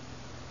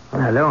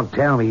 Now, don't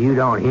tell me you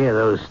don't hear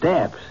those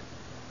steps.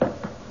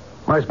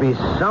 Must be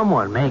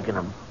someone making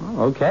them.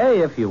 Well,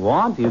 okay, if you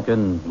want, you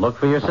can look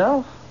for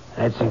yourself.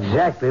 That's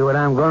exactly what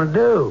I'm going to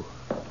do.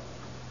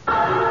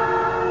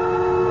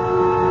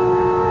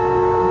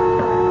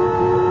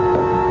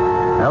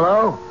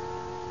 Hello?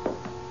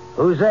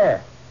 Who's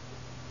there?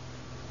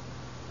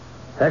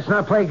 Let's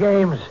not play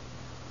games.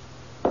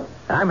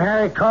 I'm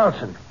Harry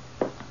Carlson.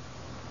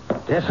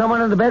 Is there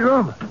someone in the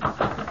bedroom?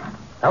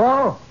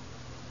 Hello?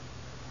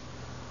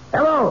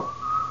 Hello?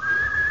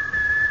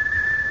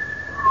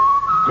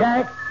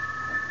 Jack?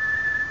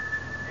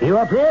 Are you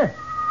up here?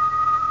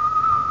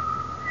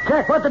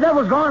 Jack, what the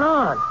devil's going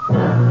on?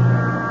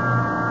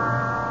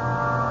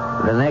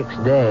 The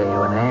next day,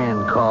 when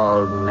Ann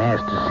called and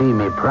asked to see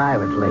me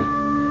privately,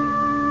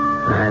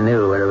 I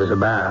knew what it was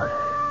about.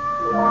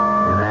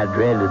 And I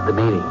dreaded the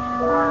meeting.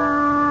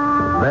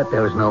 But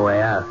there was no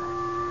way out.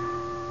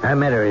 I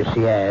met her, as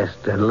she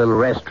asked, at a little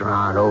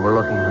restaurant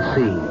overlooking the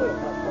sea.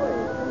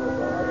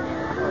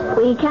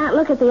 We can't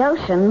look at the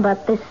ocean,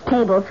 but this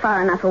table's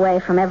far enough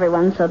away from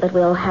everyone so that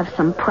we'll have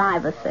some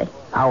privacy.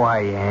 How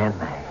are you, Anne?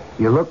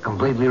 You look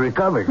completely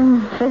recovered.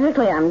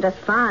 Physically, I'm just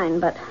fine,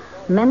 but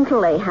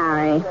mentally,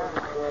 Harry,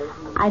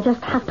 I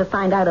just have to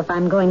find out if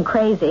I'm going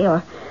crazy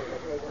or...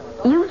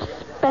 You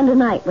spend a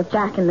night with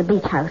Jack in the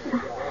beach house,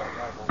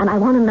 and I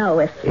want to know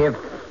if... If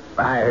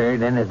I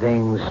heard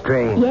anything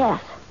strange.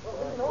 Yes.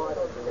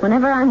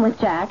 Whenever I'm with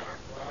Jack,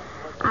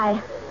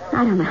 I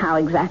don't know how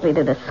exactly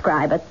to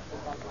describe it.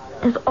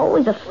 There's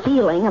always a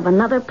feeling of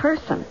another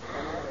person,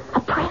 a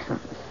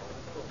presence,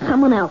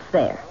 someone else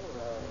there.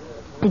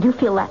 Did you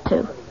feel that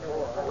too?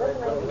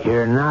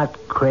 You're not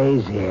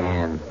crazy,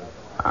 Anne.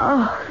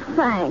 Oh,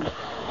 thank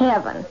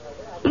heaven.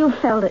 You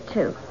felt it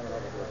too.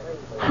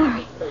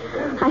 Harry,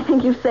 I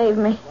think you saved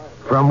me.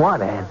 From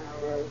what, Anne?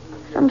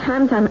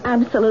 Sometimes I'm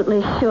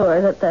absolutely sure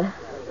that the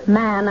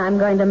man I'm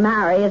going to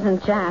marry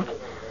isn't Jack,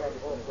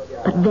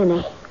 but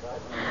Vinny.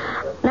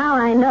 Now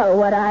I know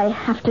what I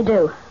have to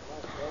do.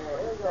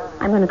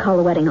 I'm going to call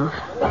the wedding off.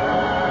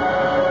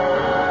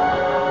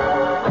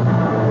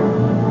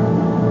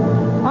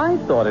 I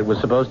thought it was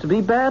supposed to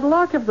be bad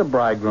luck if the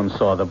bridegroom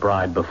saw the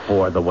bride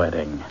before the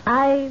wedding.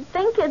 I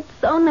think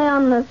it's only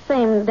on the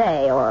same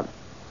day or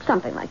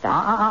something like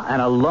that.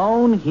 And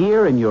alone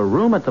here in your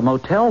room at the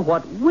motel,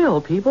 what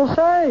will people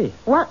say?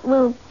 What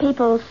will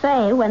people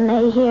say when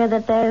they hear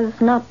that there's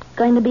not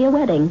going to be a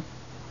wedding?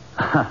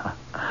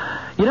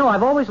 You know,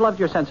 I've always loved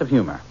your sense of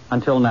humor,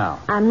 until now.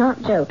 I'm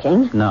not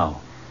joking. No,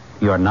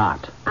 you're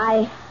not.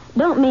 I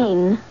don't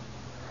mean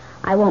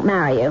I won't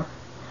marry you.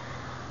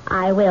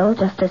 I will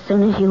just as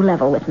soon as you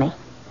level with me.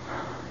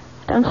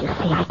 Don't you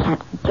see I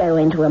can't go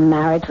into a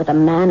marriage with a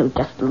man who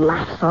just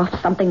laughs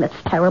off something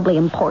that's terribly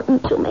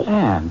important to me?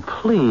 Anne,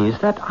 please,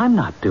 I'm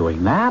not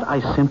doing that.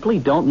 I simply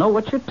don't know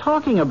what you're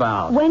talking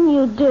about. When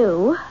you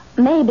do,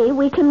 maybe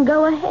we can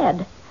go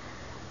ahead.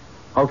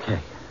 Okay,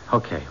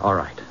 all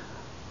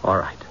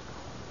right.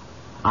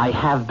 I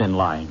have been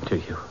lying to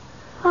you.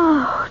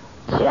 Oh,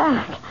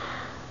 Jack.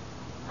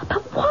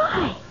 But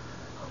why?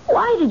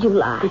 Why did you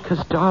lie?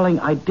 Because, darling,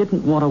 I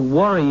didn't want to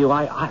worry you.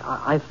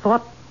 I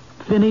thought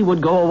Vinny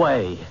would go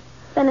away.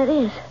 Then it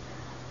is.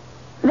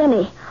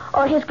 Vinny,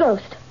 or his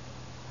ghost.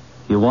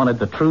 You wanted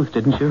the truth,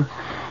 didn't you?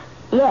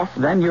 Yes.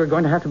 Then you're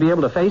going to have to be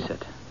able to face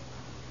it.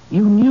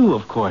 You knew,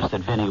 of course,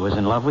 that Vinny was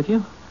in love with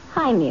you.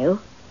 I knew.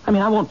 I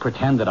mean, I won't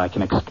pretend that I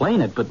can explain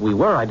it, but we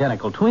were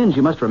identical twins.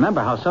 You must remember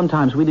how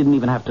sometimes we didn't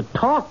even have to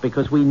talk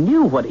because we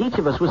knew what each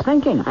of us was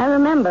thinking. I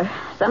remember.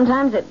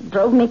 Sometimes it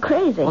drove me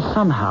crazy. Well,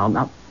 somehow,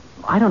 now,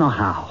 I don't know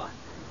how.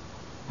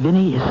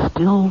 Vinny is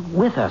still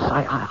with us.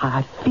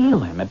 I feel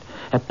him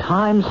at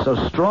times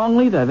so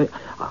strongly that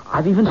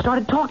I've even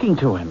started talking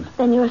to him.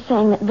 Then you're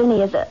saying that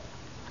Vinny is a...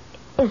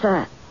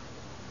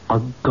 A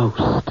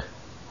ghost.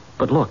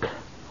 But look,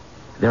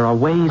 there are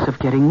ways of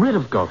getting rid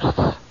of ghosts.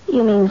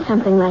 You mean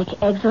something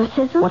like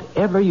exorcism?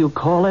 Whatever you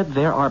call it,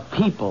 there are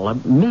people,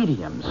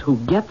 mediums, who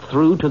get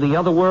through to the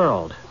other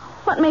world.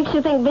 What makes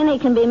you think Vinny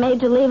can be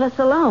made to leave us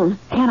alone?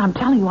 Anne, I'm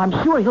telling you,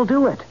 I'm sure he'll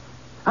do it.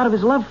 Out of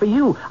his love for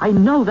you. I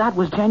know that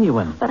was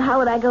genuine. But how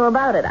would I go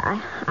about it?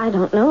 I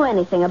don't know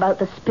anything about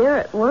the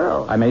spirit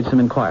world. I made some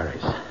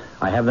inquiries.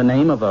 I have the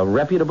name of a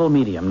reputable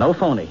medium, no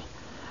phony.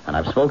 And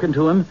I've spoken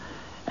to him,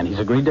 and he's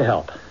agreed to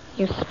help.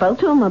 You spoke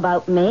to him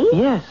about me?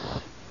 Yes.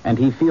 And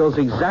he feels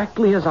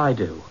exactly as I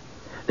do.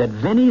 That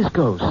Vinny's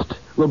ghost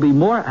will be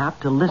more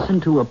apt to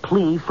listen to a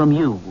plea from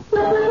you.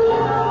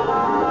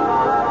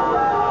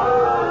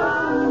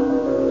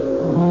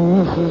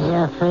 This is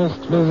your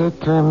first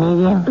visit to a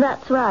medium?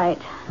 That's right.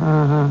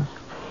 Mm-hmm.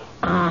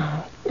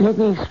 Let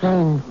me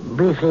explain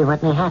briefly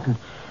what may happen.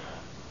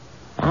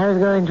 I will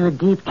go into a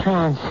deep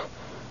trance,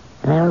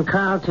 and I will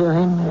call to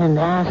him and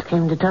ask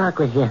him to talk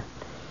with you.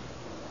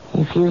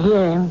 If you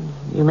hear him,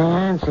 you may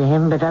answer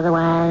him, but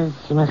otherwise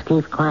you must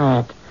keep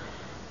quiet.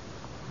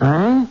 All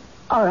right?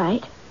 All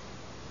right.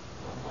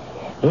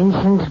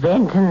 Vincent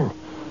Benton,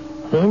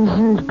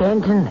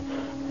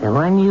 the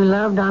one you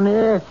loved on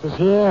Earth is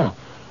here.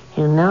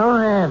 You know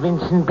her,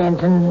 Vincent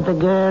Benton, the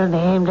girl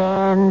named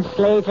Anne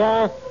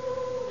Slater.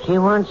 She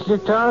wants to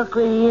talk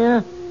with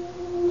you.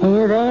 Are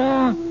you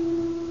there?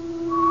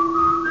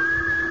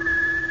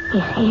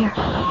 He's here.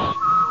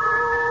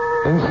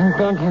 Vincent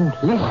Benton,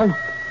 listen.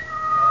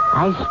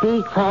 I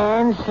speak for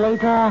Anne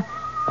Slater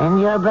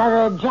and your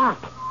brother Jack.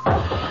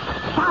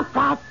 Stop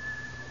that!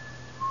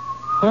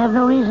 You have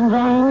no reason for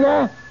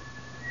anger.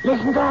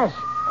 Listen to us.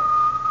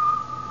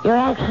 Your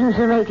actions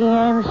are making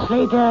Anne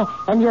Slater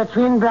and your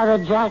twin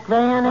brother Jack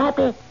very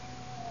unhappy.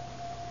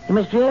 You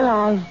must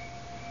realize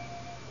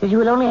that you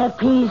will only have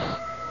peace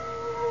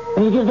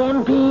when you give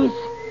them peace.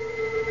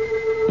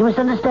 You must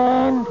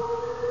understand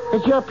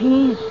that your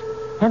peace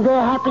and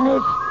their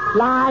happiness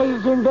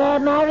lies in their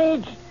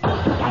marriage.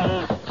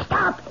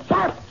 Stop!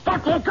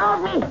 Let go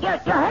of me! You're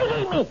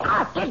hurting me!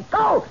 Let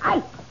go!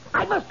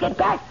 I must get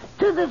back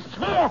to the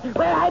sphere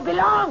where I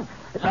belong.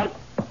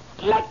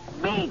 Let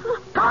me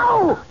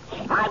go!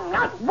 I'm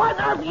not one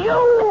of you!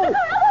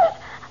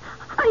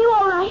 Are you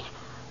all right?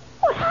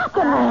 What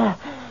happened?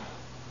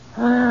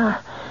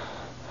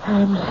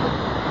 I'm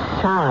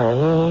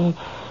sorry.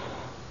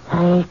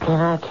 I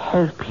cannot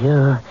help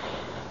you.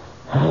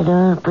 I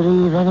don't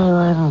believe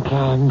anyone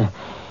can.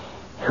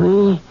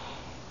 We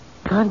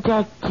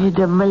contacted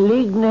a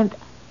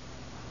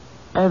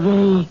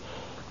very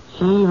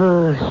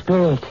evil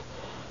spirit.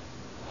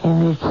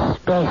 And it's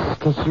best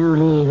that you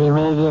leave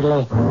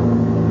immediately.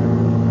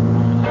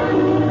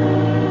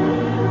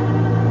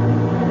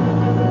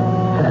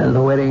 And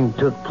the wedding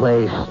took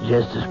place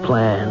just as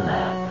planned.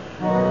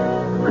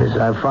 As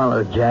I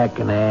followed Jack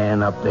and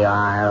Ann up the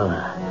aisle,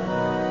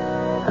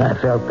 I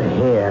felt the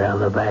hair on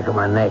the back of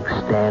my neck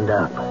stand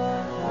up.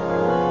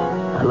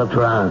 I looked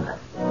around.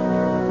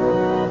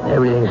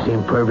 Everything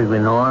seemed perfectly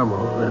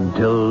normal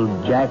until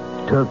Jack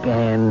took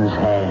Ann's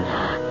hand.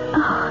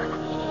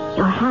 Oh,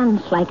 your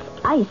hand's like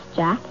ice,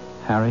 Jack.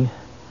 Harry,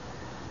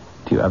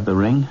 do you have the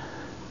ring?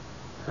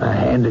 I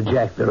handed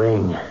Jack the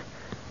ring.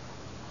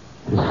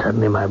 And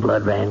suddenly my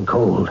blood ran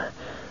cold.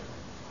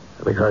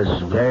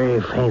 Because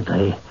very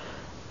faintly,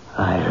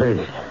 I heard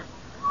it.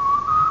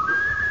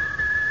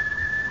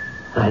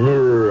 I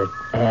knew that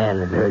Ann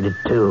had heard it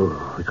too,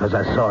 because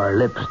I saw her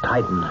lips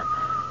tighten.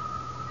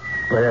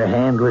 But her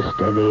hand was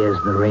steady as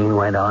the ring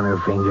went on her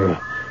finger.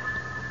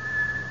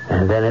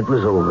 And then it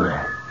was over.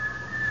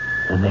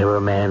 And they were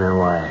man and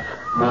wife.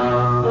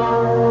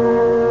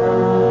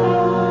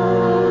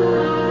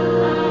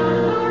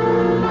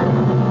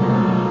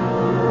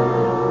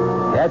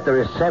 At the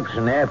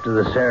reception after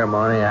the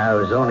ceremony, I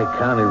was only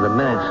counting the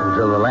minutes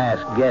until the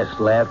last guest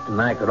left,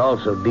 and I could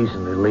also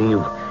decently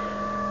leave.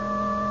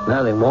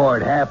 Nothing more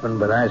had happened,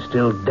 but I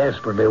still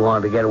desperately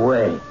wanted to get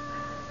away.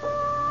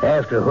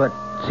 After what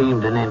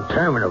seemed an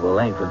interminable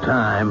length of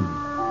time,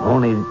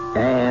 only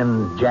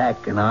Ann,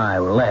 Jack, and I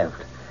were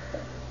left.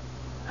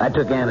 I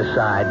took Ann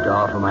aside to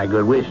offer my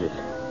good wishes.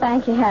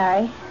 Thank you,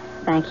 Harry.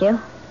 Thank you.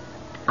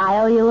 I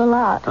owe you a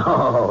lot.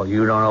 Oh,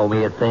 you don't owe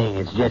me a thing.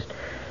 It's just...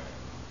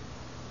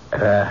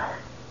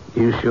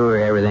 you sure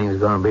everything's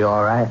going to be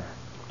all right?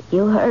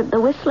 You heard the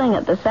whistling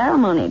at the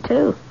ceremony,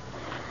 too.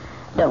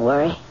 Don't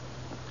worry.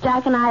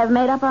 Jack and I have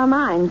made up our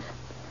minds.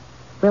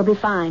 We'll be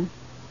fine.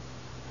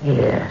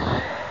 Yes.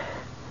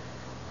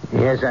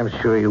 Yes, I'm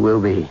sure you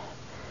will be.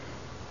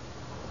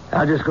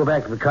 I'll just go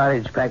back to the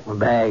cottage, pack my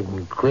bag,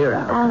 and clear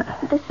out.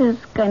 This is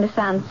going to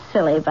sound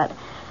silly, but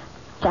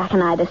Jack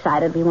and I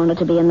decided we wanted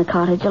to be in the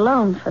cottage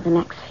alone for the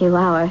next few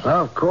hours.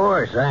 Of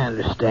course, I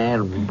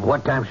understand.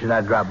 What time should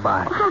I drop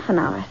by? Half an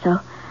hour or so.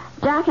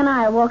 Jack and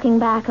I are walking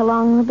back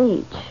along the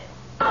beach.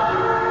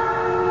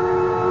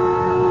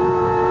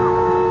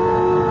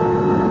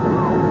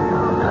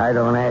 I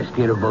don't ask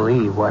you to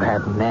believe what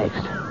happened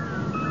next.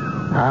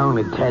 I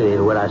only tell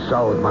you what I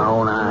saw with my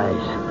own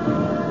eyes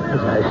as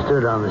I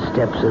stood on the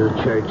steps of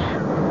the church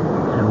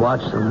and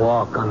watched them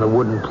walk on the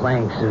wooden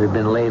planks that had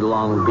been laid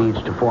along the beach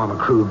to form a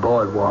crude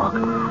boardwalk.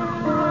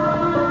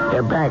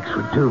 Their backs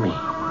were to me,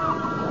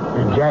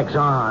 and Jack's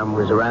arm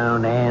was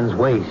around Ann's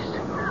waist,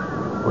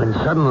 when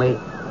suddenly,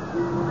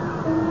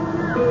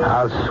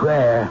 I'll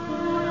swear,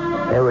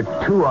 there were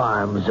two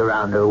arms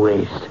around her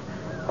waist,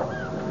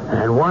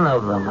 and one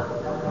of them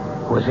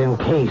was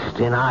encased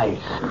in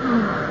ice.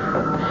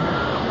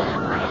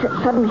 Why is it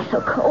suddenly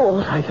so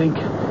cold? I think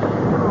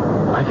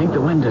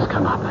the wind has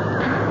come up.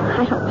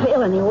 I don't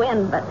feel any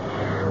wind, but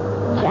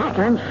Jack,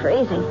 I'm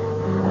freezing.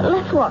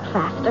 Let's walk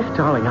faster.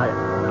 Darling,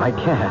 I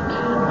can't.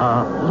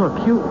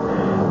 Look, you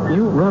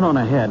run on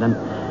ahead and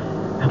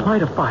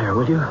light a fire,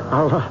 will you?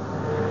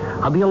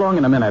 I'll be along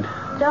in a minute.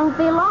 Don't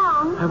be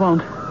long. I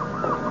won't.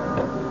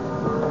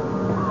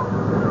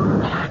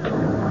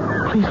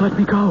 Jack, please let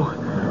me go.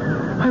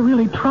 I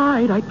really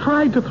tried. I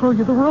tried to throw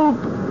you the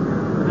rope.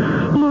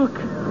 Look,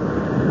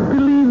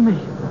 believe me.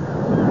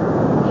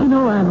 You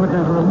know Ann would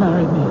never have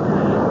married me.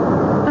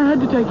 I had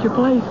to take your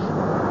place.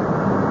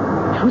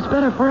 It was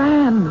better for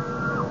Ann.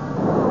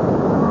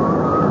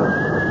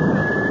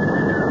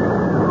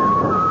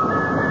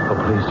 Oh,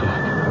 please,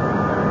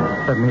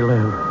 Jack. Let me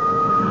live.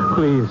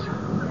 Please.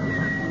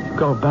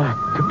 Go back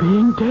to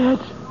being dead.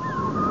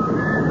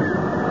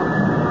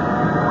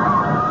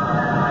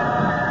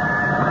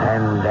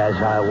 And as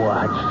I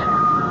watched,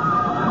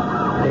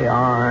 the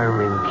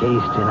arm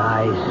encased in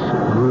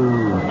ice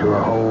grew to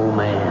a whole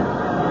man,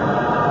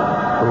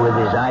 who with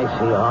his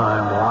icy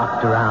arm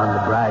locked around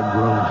the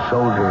bridegroom's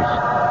shoulders,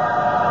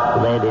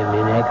 led him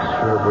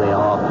inexorably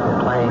off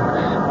the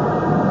planks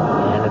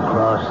and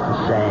across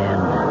the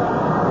sand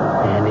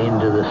and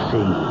into the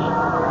sea,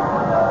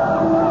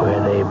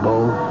 where they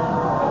both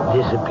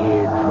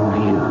disappeared from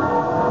view.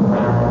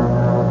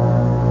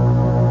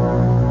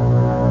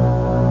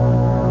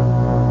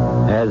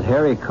 As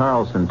Harry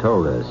Carlson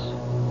told us,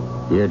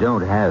 you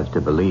don't have to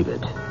believe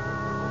it.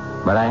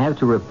 But I have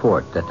to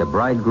report that the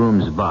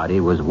bridegroom's body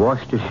was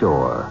washed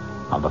ashore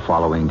on the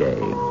following day.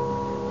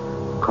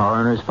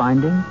 Coroner's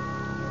finding?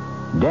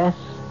 Death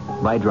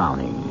by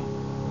drowning.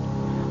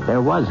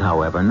 There was,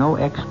 however, no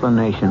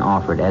explanation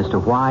offered as to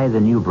why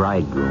the new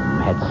bridegroom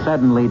had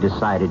suddenly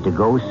decided to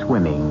go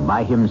swimming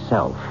by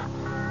himself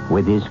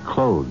with his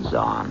clothes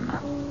on.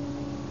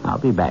 I'll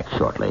be back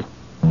shortly.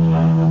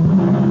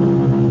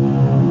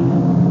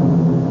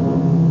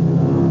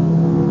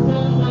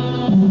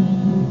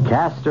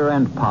 Castor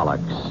and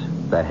Pollux,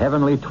 the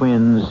heavenly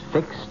twins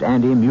fixed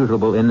and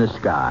immutable in the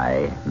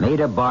sky, made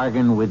a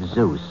bargain with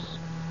Zeus.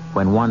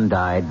 When one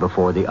died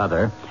before the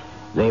other,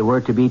 they were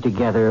to be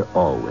together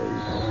always.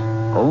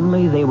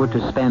 Only they were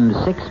to spend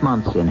 6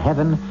 months in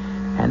heaven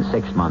and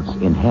 6 months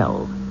in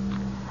hell.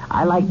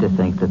 I like to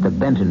think that the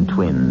Benton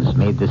twins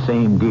made the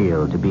same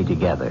deal to be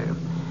together.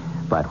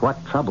 But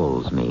what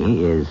troubles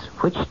me is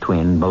which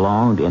twin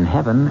belonged in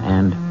heaven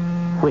and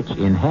which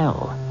in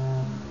hell.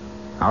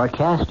 Our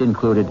cast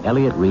included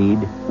Elliot Reed,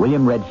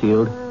 William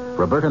Redfield,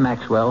 Roberta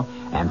Maxwell,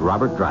 and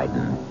Robert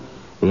Dryden.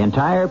 The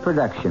entire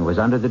production was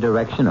under the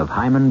direction of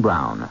Hyman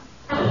Brown.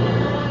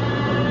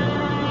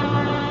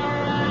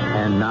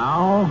 And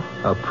now,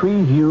 a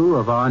preview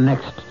of our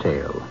next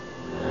tale.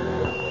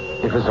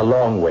 It was a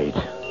long wait.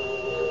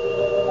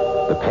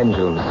 The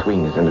pendulum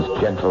swings in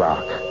its gentle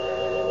arc.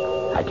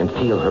 I can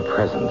feel her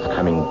presence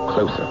coming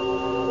closer,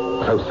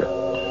 closer.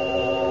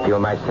 Feel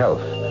myself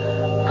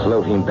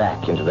floating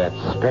back into that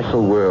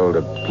special world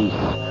of peace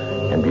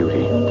and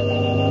beauty.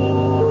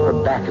 Her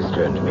back is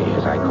turned to me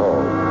as I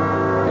call,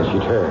 and she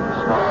turns.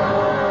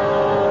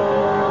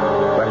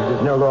 But it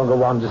is no longer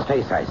Wanda's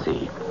face I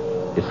see.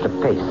 It's the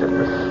face of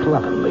the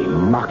slovenly,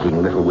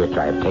 mocking little witch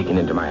I have taken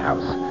into my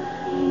house.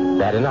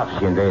 Bad enough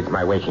she invades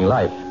my waking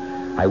life.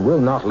 I will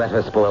not let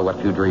her spoil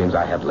what few dreams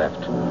I have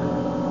left.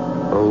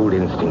 Old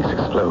instincts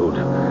explode,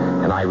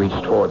 and I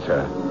reach towards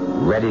her,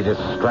 ready to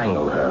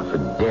strangle her for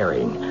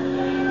daring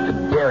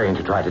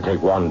to try to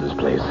take Wanda's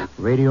place.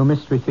 Radio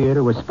Mystery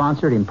Theater was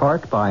sponsored in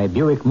part by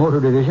Buick Motor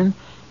Division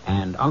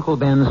and Uncle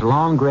Ben's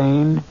Long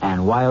Grain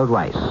and Wild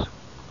Rice.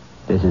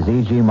 This is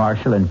E.G.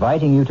 Marshall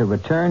inviting you to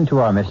return to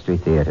our Mystery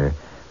Theater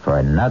for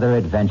another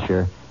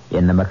adventure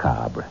in the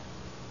macabre.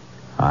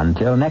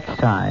 Until next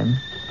time,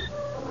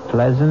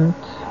 pleasant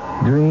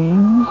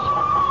dreams.